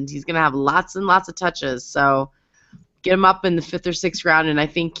is, and he's going to have lots and lots of touches. So get him up in the 5th or 6th round, and I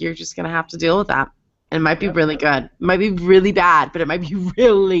think you're just going to have to deal with that. And it might be really good. It might be really bad, but it might be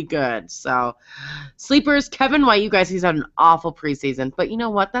really good. So sleepers, Kevin White, you guys, he's had an awful preseason. But you know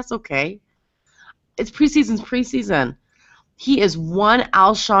what? That's okay. It's preseason. He is one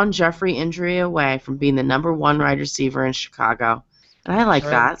Alshon Jeffrey injury away from being the number 1 wide receiver in Chicago. And I like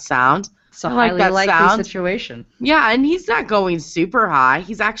that sound. It's a highly likely situation. Yeah, and he's not going super high.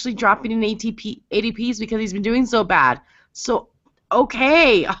 He's actually dropping in ADPs because he's been doing so bad. So,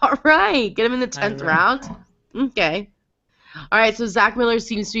 okay, all right. Get him in the 10th round? Okay. All right, so Zach Miller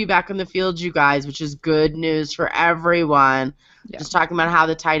seems to be back on the field, you guys, which is good news for everyone. Yeah. Just talking about how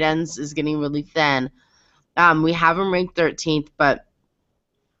the tight ends is getting really thin. We have him ranked 13th, but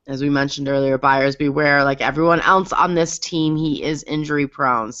as we mentioned earlier, buyers beware. Like everyone else on this team, he is injury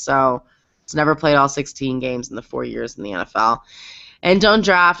prone. So he's never played all 16 games in the 4 years in the NFL. And don't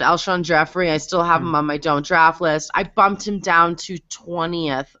draft Alshon Jeffrey. I still have him on my don't draft list. I bumped him down to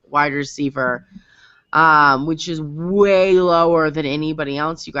 20th wide receiver, which is way lower than anybody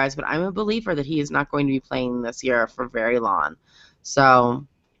else, you guys. But I'm a believer that he is not going to be playing this year for very long. So,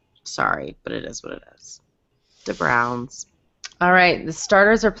 sorry, but it is what it is. The Browns. All right, the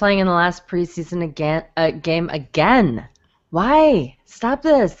starters are playing in the last preseason game again. Why? Stop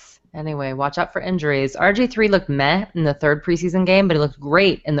this. Anyway, watch out for injuries. RG3 looked meh in the third preseason game, but he looked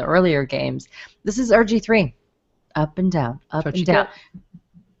great in the earlier games. This is RG3. Up and down, up and down.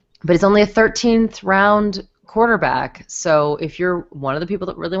 But he's only a 13th round quarterback. So if you're one of the people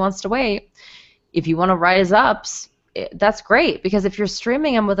that really wants to wait, if you want to ride his ups, that's great. Because if you're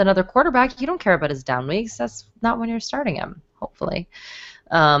streaming him with another quarterback, you don't care about his down weeks. That's not when you're starting him, hopefully.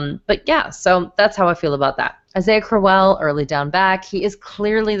 But yeah, so that's how I feel about that. Isaiah Crowell, early down back. He is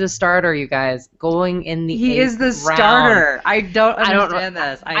clearly the starter, you guys, going in the He is the round. starter. I don't understand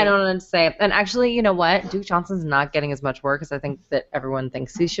this. I don't understand. And actually, you know what? Duke Johnson's not getting as much work as I think that everyone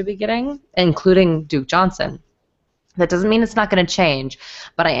thinks he should be getting, including Duke Johnson. That doesn't mean it's not going to change,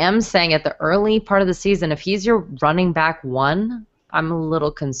 but I am saying at the early part of the season, if he's your running back one, I'm a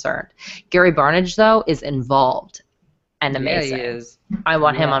little concerned. Gary Barnidge, though, is involved and amazing. Yeah, he is. I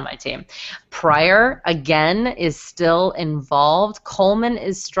want him on my team. Pryor, again, is still involved. Coleman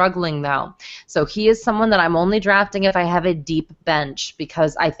is struggling, though. So he is someone that I'm only drafting if I have a deep bench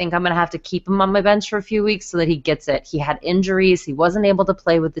because I think I'm going to have to keep him on my bench for a few weeks so that he gets it. He had injuries. He wasn't able to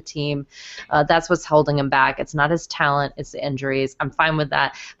play with the team. That's what's holding him back. It's not his talent. It's the injuries. I'm fine with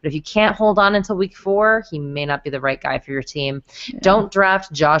that. But if you can't hold on until week 4, he may not be the right guy for your team. Yeah. Don't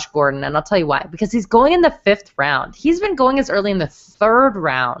draft Josh Gordon, and I'll tell you why. Because he's going in the 5th round. He's been going as early in the 3rd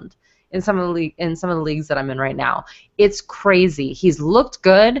round in some of the leagues that I'm in right now. It's crazy. He's looked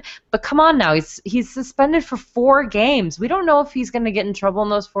good, but come on now. He's suspended for 4 games. We don't know if he's going to get in trouble in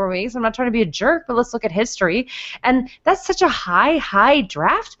those 4 weeks. I'm not trying to be a jerk, but let's look at history. And that's such a high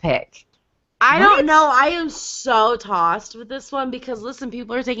draft pick. I don't know. I am so tossed with this one because, listen,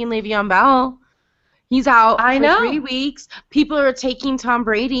 people are taking Le'Veon Bell. He's out for 3 weeks. People are taking Tom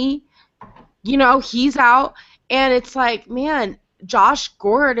Brady. You know, he's out. And it's like, man, Josh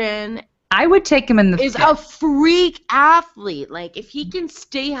Gordon I would take him in the is a freak athlete. Like, if he can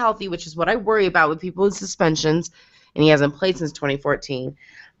stay healthy, which is what I worry about with people with suspensions, and he hasn't played since 2014.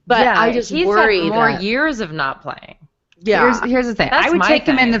 But yeah, I just he's worry had more that, years of not playing. Yeah. Here's the thing. That's I would my take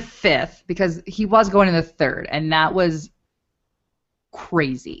him in thing. the 5th because he was going in the 3rd, and that was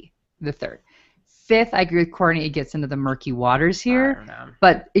crazy, the 3rd. 5th, I agree with Courtney. It gets into the murky waters here. I don't know.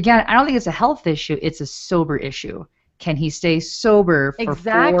 But, again, I don't think it's a health issue. It's a sober issue. Can he stay sober for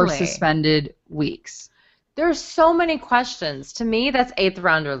 4 suspended weeks? There's so many questions. To me, that's 8th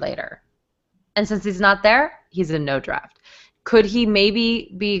round or later. And since he's not there, he's in no draft. Could he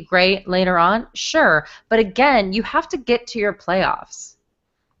maybe be great later on? Sure. But again, you have to get to your playoffs.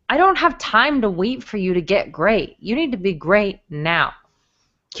 I don't have time to wait for you to get great. You need to be great now.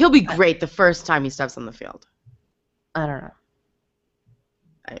 He'll be great the first time he steps on the field. I don't know.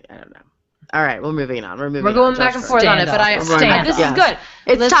 I don't know. All right, we're moving on. We're going back and forth on it, but this is good.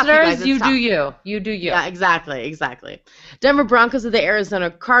 It's tough, you Listeners, guys. It's you tough. do you. You do you. Yeah, exactly. Denver Broncos of the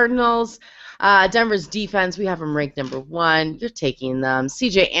Arizona Cardinals. Denver's defense, we have them ranked number 1. You're taking them.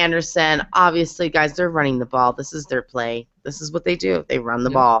 C.J. Anderson, obviously, guys, they're running the ball. This is their play. This is what they do. They run the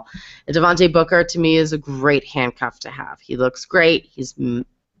ball. And Devontae Booker, to me, is a great handcuff to have. He looks great. He's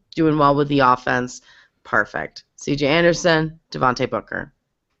doing well with the offense. Perfect. C.J. Anderson, Devontae Booker.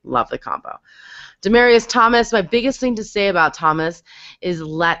 Love the combo. Demaryius Thomas, my biggest thing to say about Thomas is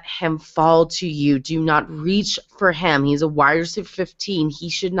let him fall to you. Do not reach for him. He's a wide receiver 15. He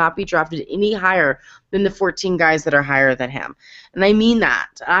should not be drafted any higher than the 14 guys that are higher than him. And I mean that.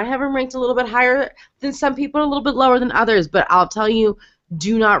 I have him ranked a little bit higher than some people, a little bit lower than others, but I'll tell you,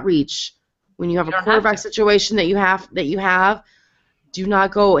 do not reach. When you have a quarterback situation that you have, do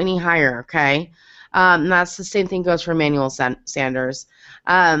not go any higher, okay? And that's the same thing goes for Emmanuel Sanders.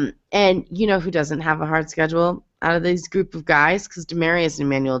 And you know who doesn't have a hard schedule out of these group of guys? Because Demaryius and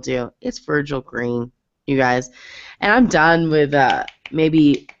Emmanuel do. It's Virgil Green, you guys. And I'm done with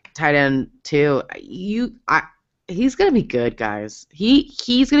maybe tight end 2. He's going to be good, guys.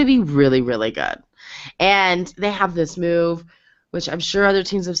 He's going to be really, really good. And they have this move, which I'm sure other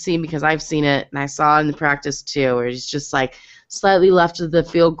teams have seen because I've seen it, and I saw it in the practice too, where he's just like slightly left of the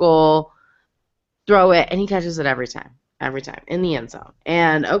field goal, throw it, and he catches it every time. Every time in the end zone.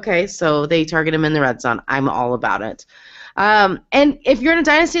 And okay, so they target him in the red zone. I'm all about it. And if you're in a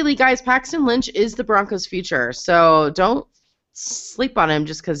dynasty league, guys, Paxton Lynch is the Broncos' future. So don't sleep on him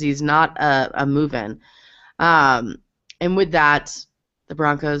just because he's not a move-in. And with that, the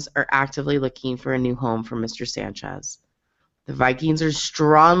Broncos are actively looking for a new home for Mr. Sanchez. The Vikings are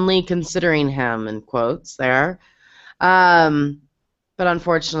strongly considering him, in quotes there. But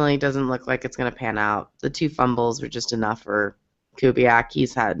unfortunately, it doesn't look like it's going to pan out. The 2 fumbles were just enough for Kubiak.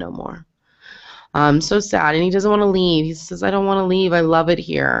 He's had no more. So sad, and he doesn't want to leave. He says, I don't want to leave. I love it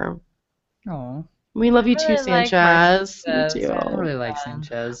here. Oh, We love you too, Sanchez. Like We do. I really like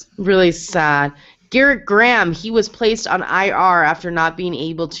Sanchez. Really sad. Garrett Graham, he was placed on IR after not being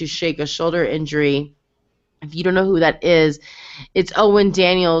able to shake a shoulder injury. If you don't know who that is, it's Owen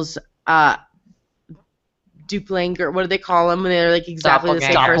Daniels' Duplanger. What do they call him when they're like exactly the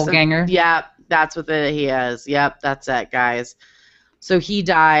same person? Doppelganger. Yeah, that's what he is. Yep, that's it, guys. So he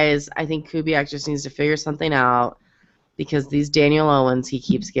dies. I think Kubiak just needs to figure something out because these Daniel Owens he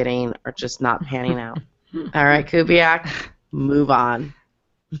keeps getting are just not panning out. All right, Kubiak, move on.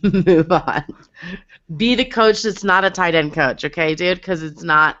 Move on. Be the coach that's not a tight end coach, okay, dude? Because it's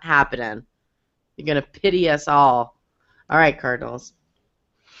not happening. You're going to pity us all. All right, Cardinals.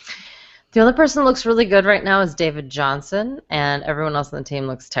 The only person that looks really good right now is David Johnson, and everyone else on the team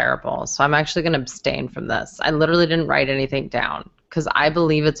looks terrible. So I'm actually going to abstain from this. I literally didn't write anything down because I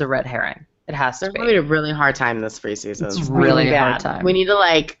believe it's a red herring. It has to They're be. having a really hard time this preseason. It's really bad. hard time. We need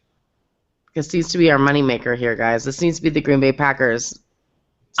to, this needs to be our moneymaker here, guys. This needs to be the Green Bay Packers.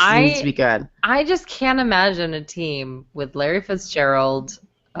 This needs to be good. I just can't imagine a team with Larry Fitzgerald,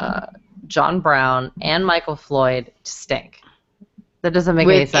 John Brown, and Michael Floyd to stink. That doesn't make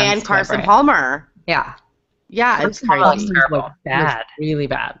any sense. And Carson Palmer. Yeah. Yeah, it's Palmer's crazy. terrible. Bad. Looks really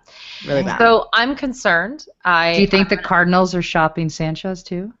bad. Really bad. So I'm concerned. Do you think the Cardinals are shopping Sanchez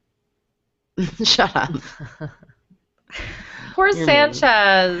too? Shut up. Poor You're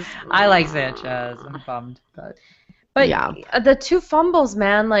Sanchez. I like Sanchez. I'm bummed, But Yeah. the 2 fumbles,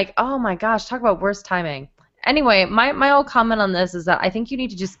 man, oh my gosh, talk about worst timing. Anyway, my whole comment on this is that I think you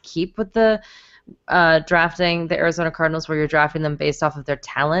need to just keep with the drafting the Arizona Cardinals where you're drafting them based off of their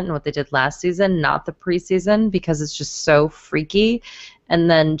talent and what they did last season, not the preseason, because it's just so freaky, and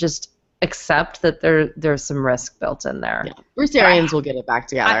then just accept that there's some risk built in there. Yeah. Bruce Arians will get it back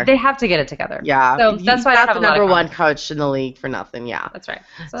together. They have to get it together. Yeah. So that's why I not have the a lot of number 1 confidence. coach in the league for nothing. Yeah. That's right.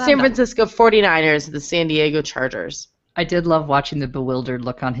 So San Francisco 49ers, the San Diego Chargers. I did love watching the bewildered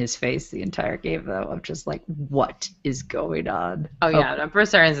look on his face the entire game, though, of just what is going on? Oh, yeah. No,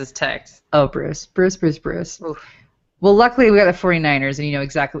 Bruce Arians is ticked. Oh, Bruce. Oof. Well, luckily we got the 49ers, and you know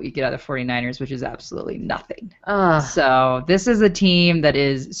exactly what you get out of the 49ers, which is absolutely nothing. So this is a team that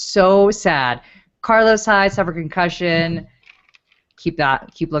is so sad. Carlos Hyde suffered concussion. Keep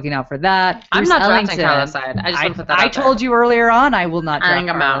looking out for that. I'm Bruce not Ellington, drafting Carlos Hyde. I just want to put that I out there. told you earlier on I will not I draft think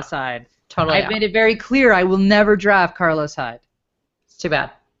I'm Carlos out. Hyde. Totally I've out. made it very clear I will never draft Carlos Hyde. It's too bad.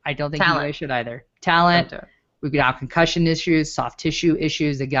 I don't think Talent. UA should either. Don't Talent. do it. We've got concussion issues, soft tissue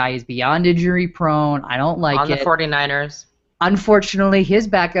issues. The guy is beyond injury prone. I don't like On the it. 49ers. Unfortunately, his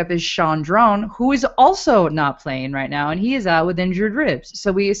backup is Sean Drone, who is also not playing right now, and he is out with injured ribs.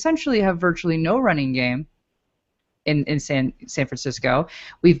 So we essentially have virtually no running game in San Francisco.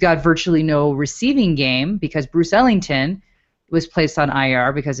 We've got virtually no receiving game because Bruce Ellington was placed on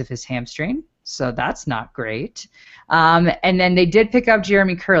IR because of his hamstring. So that's not great. And then they did pick up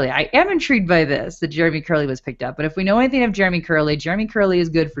Jeremy Curley. I am intrigued by this, that Jeremy Curley was picked up. But if we know anything of Jeremy Curley is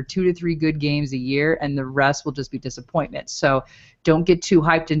good for 2 to 3 good games a year, and the rest will just be disappointment. So don't get too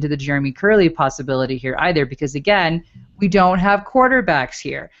hyped into the Jeremy Curley possibility here either, because, again, we don't have quarterbacks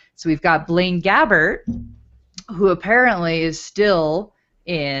here. So we've got Blaine Gabbert, who apparently is still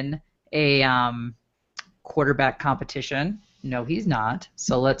in a quarterback competition. No, he's not.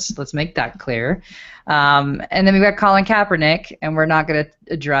 So let's make that clear. And then we've got Colin Kaepernick, and we're not going to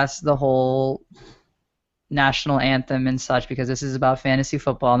address the whole national anthem and such because this is about fantasy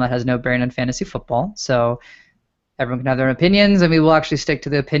football, and that has no bearing on fantasy football. So everyone can have their opinions, and we will actually stick to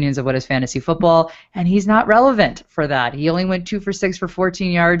the opinions of what is fantasy football. And he's not relevant for that. He only went 2 for 6 for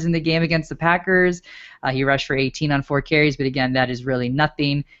 14 yards in the game against the Packers. He rushed for 18 on 4 carries, but again, that is really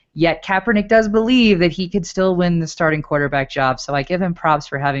nothing. Yet Kaepernick does believe that he could still win the starting quarterback job, so I give him props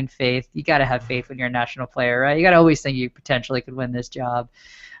for having faith. You got to have faith when you're a national player, right? You got to always think you potentially could win this job.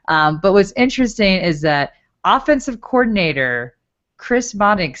 But what's interesting is that offensive coordinator Chris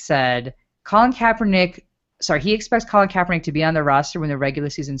Monick said he expects Colin Kaepernick to be on the roster when the regular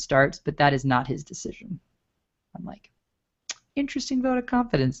season starts, but that is not his decision. I'm like, interesting vote of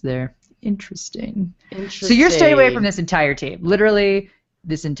confidence there. Interesting. So you're staying away from this entire team. Literally,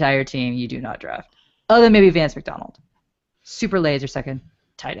 this entire team you do not draft. Other than maybe Vance McDonald. Super Lays or second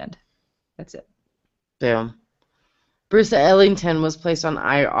tight end. That's it. Boom. Bruce Ellington was placed on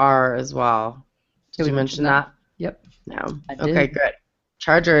IR as well. Did you mention that? Yep. No. Okay, good.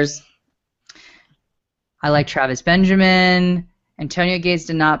 Chargers. I like Travis Benjamin. Antonio Gates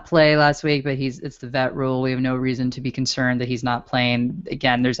did not play last week, but it's the vet rule. We have no reason to be concerned that he's not playing.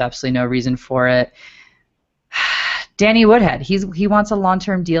 Again, there's absolutely no reason for it. Danny Woodhead, he wants a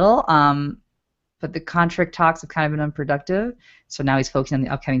long-term deal, but the contract talks have kind of been unproductive. So now he's focusing on the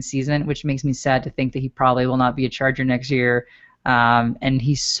upcoming season, which makes me sad to think that he probably will not be a Charger next year. And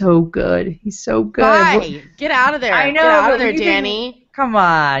he's so good. He's so good. Bye. Get out of there. I know. Get out of there, Danny. Come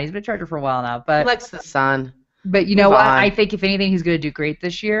on. He's been a Charger for a while now. But he likes the sun. But you know what? I think if anything, he's going to do great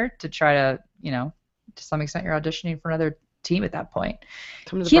this year to try to, to some extent, you're auditioning for another team at that point.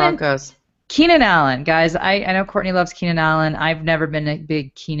 Come to the Broncos. Keenan Allen, guys. I know Courtney loves Keenan Allen. I've never been a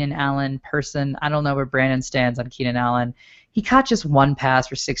big Keenan Allen person. I don't know where Brandon stands on Keenan Allen. He caught just one pass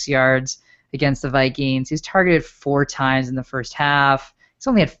for 6 yards against the Vikings. He's targeted 4 times in the first half. He's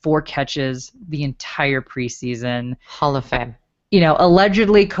only had 4 catches the entire preseason. Hall of Fame.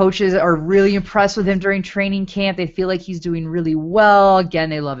 Allegedly coaches are really impressed with him during training camp. They feel like he's doing really well. Again,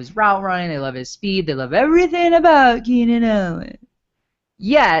 they love his route running. They love his speed. They love everything about Keenan Allen.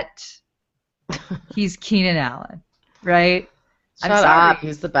 Yet, he's Keenan Allen, right? Shut up.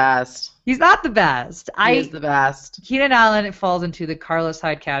 He's the best. He's not the best. He is the best. Keenan Allen falls into the Carlos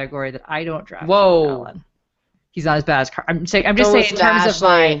Hyde category that I don't draft. Whoa. Keenan Allen. He's not as bad as I'm just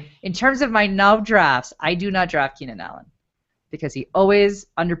saying in terms of my now drafts, I do not draft Keenan Allen. Because he always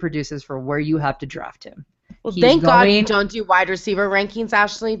underproduces for where you have to draft him. Well, thank God you don't do wide receiver rankings,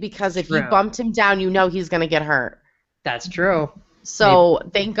 Ashley, because if you bumped him down, he's going to get hurt. That's true. So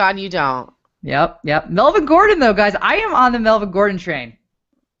thank God you don't. Yep. Melvin Gordon, though, guys. I am on the Melvin Gordon train.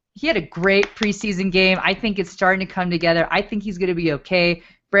 He had a great preseason game. I think it's starting to come together. I think he's going to be okay.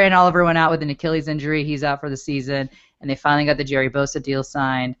 Brandon Oliver went out with an Achilles injury. He's out for the season. And they finally got the Jerry Bosa deal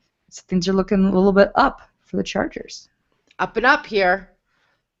signed. So things are looking a little bit up for the Chargers. Up and up here.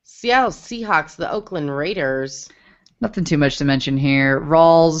 Seattle Seahawks, the Oakland Raiders. Nothing too much to mention here.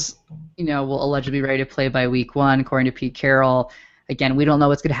 Rawls, will allegedly be ready to play by week 1, according to Pete Carroll. Again, we don't know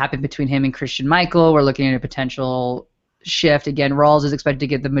what's going to happen between him and Christian Michael. We're looking at a potential shift. Again, Rawls is expected to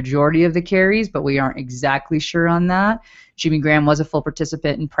get the majority of the carries, but we aren't exactly sure on that. Jimmy Graham was a full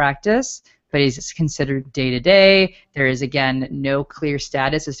participant in practice, but he's considered day-to-day. There is, again, no clear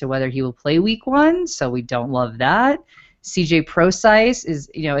status as to whether he will play week 1, so we don't love that. CJ Prosise is,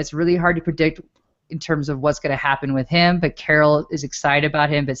 it's really hard to predict in terms of what's going to happen with him, but Carroll is excited about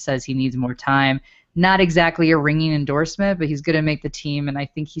him but says he needs more time. Not exactly a ringing endorsement, but he's going to make the team, and I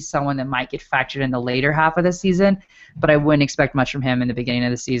think he's someone that might get factored in the later half of the season, but I wouldn't expect much from him in the beginning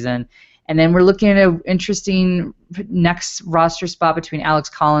of the season. And then we're looking at an interesting next roster spot between Alex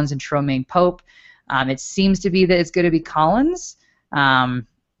Collins and Tromaine Pope. It seems to be that it's going to be Collins.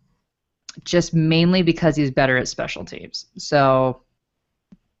 Just mainly because he's better at special teams. So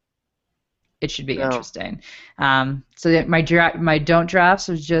it should be interesting. So my don't drafts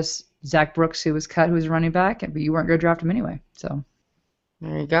was just Zach Brooks, who was cut, who was running back, but you weren't going to draft him anyway. So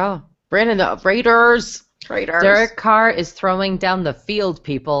there you go. Brandon, the Raiders. Derek Carr is throwing down the field,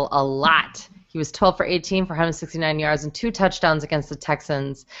 people, a lot. He was 12 for 18 for 169 yards and 2 touchdowns against the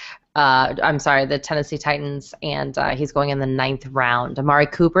Texans. The Tennessee Titans, and he's going in the 9th round. Amari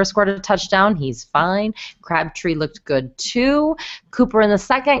Cooper scored a touchdown. He's fine. Crabtree looked good, too. Cooper in the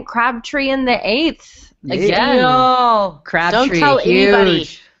 2nd, Crabtree in the 8th. Again. Crabtree, don't tell huge. anybody.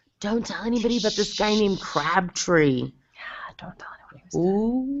 Don't tell anybody about this guy named Crabtree. Yeah, don't tell anyone.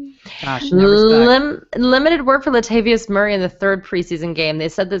 Ooh. Gosh, Limited work for Latavius Murray in the 3rd preseason game. They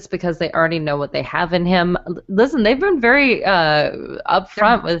said that's because they already know what they have in him. Listen, they've been very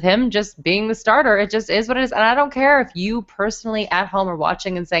upfront with him just being the starter. It just is what it is. And I don't care if you personally at home are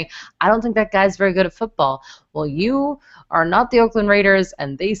watching and saying, I don't think that guy's very good at football. Well, you are not the Oakland Raiders,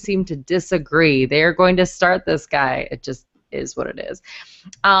 and they seem to disagree. They are going to start this guy. It just is what it is.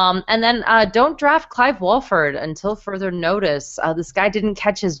 And then don't draft Clive Walford until further notice. This guy didn't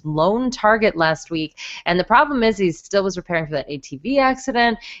catch his lone target last week, and the problem is he still was preparing for that ATV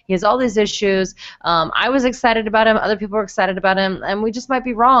accident. He has all these issues. I was excited about him. Other people were excited about him, and we just might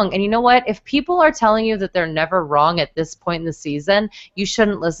be wrong. And you know what? If people are telling you that they're never wrong at this point in the season, you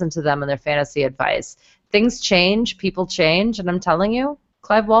shouldn't listen to them and their fantasy advice. Things change. People change, and I'm telling you,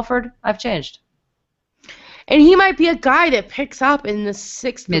 Clive Walford, I've changed. And he might be a guy that picks up in the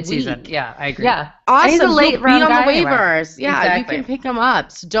 6th Mid-season. week. Yeah, I agree. Yeah. Awesome. And he's a late He'll round be on guy the anyway. waivers. Yeah, Exactly. you can pick him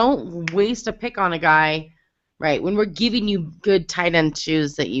up. So don't waste a pick on a guy, right, when we're giving you good tight end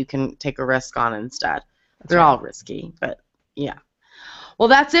twos that you can take a risk on instead. They're all risky, but yeah. Well,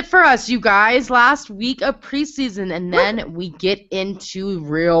 that's it for us, you guys. Last week of preseason, and then we get into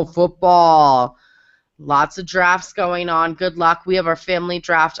real football. Lots of drafts going on. Good luck. We have our family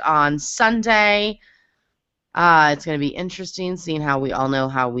draft on Sunday. It's going to be interesting seeing how we all know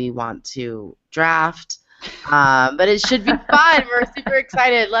how we want to draft. But it should be fun. We're super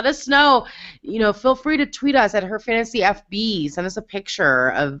excited. Let us know. Feel free to tweet us at HerFantasyFB. Send us a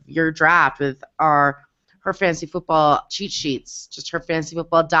picture of your draft with our Her Fantasy Football cheat sheets. Just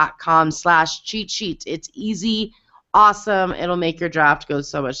herfantasyfootball.com/cheat sheet. It's easy, awesome. It'll make your draft go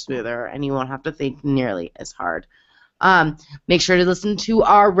so much smoother, and you won't have to think nearly as hard. Make sure to listen to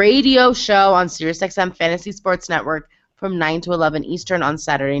our radio show on SiriusXM Fantasy Sports Network from 9 to 11 Eastern on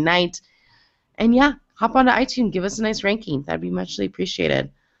Saturday night. And yeah, hop onto iTunes, give us a nice ranking. That'd be muchly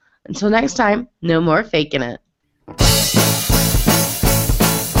appreciated. Until next time, no more faking it.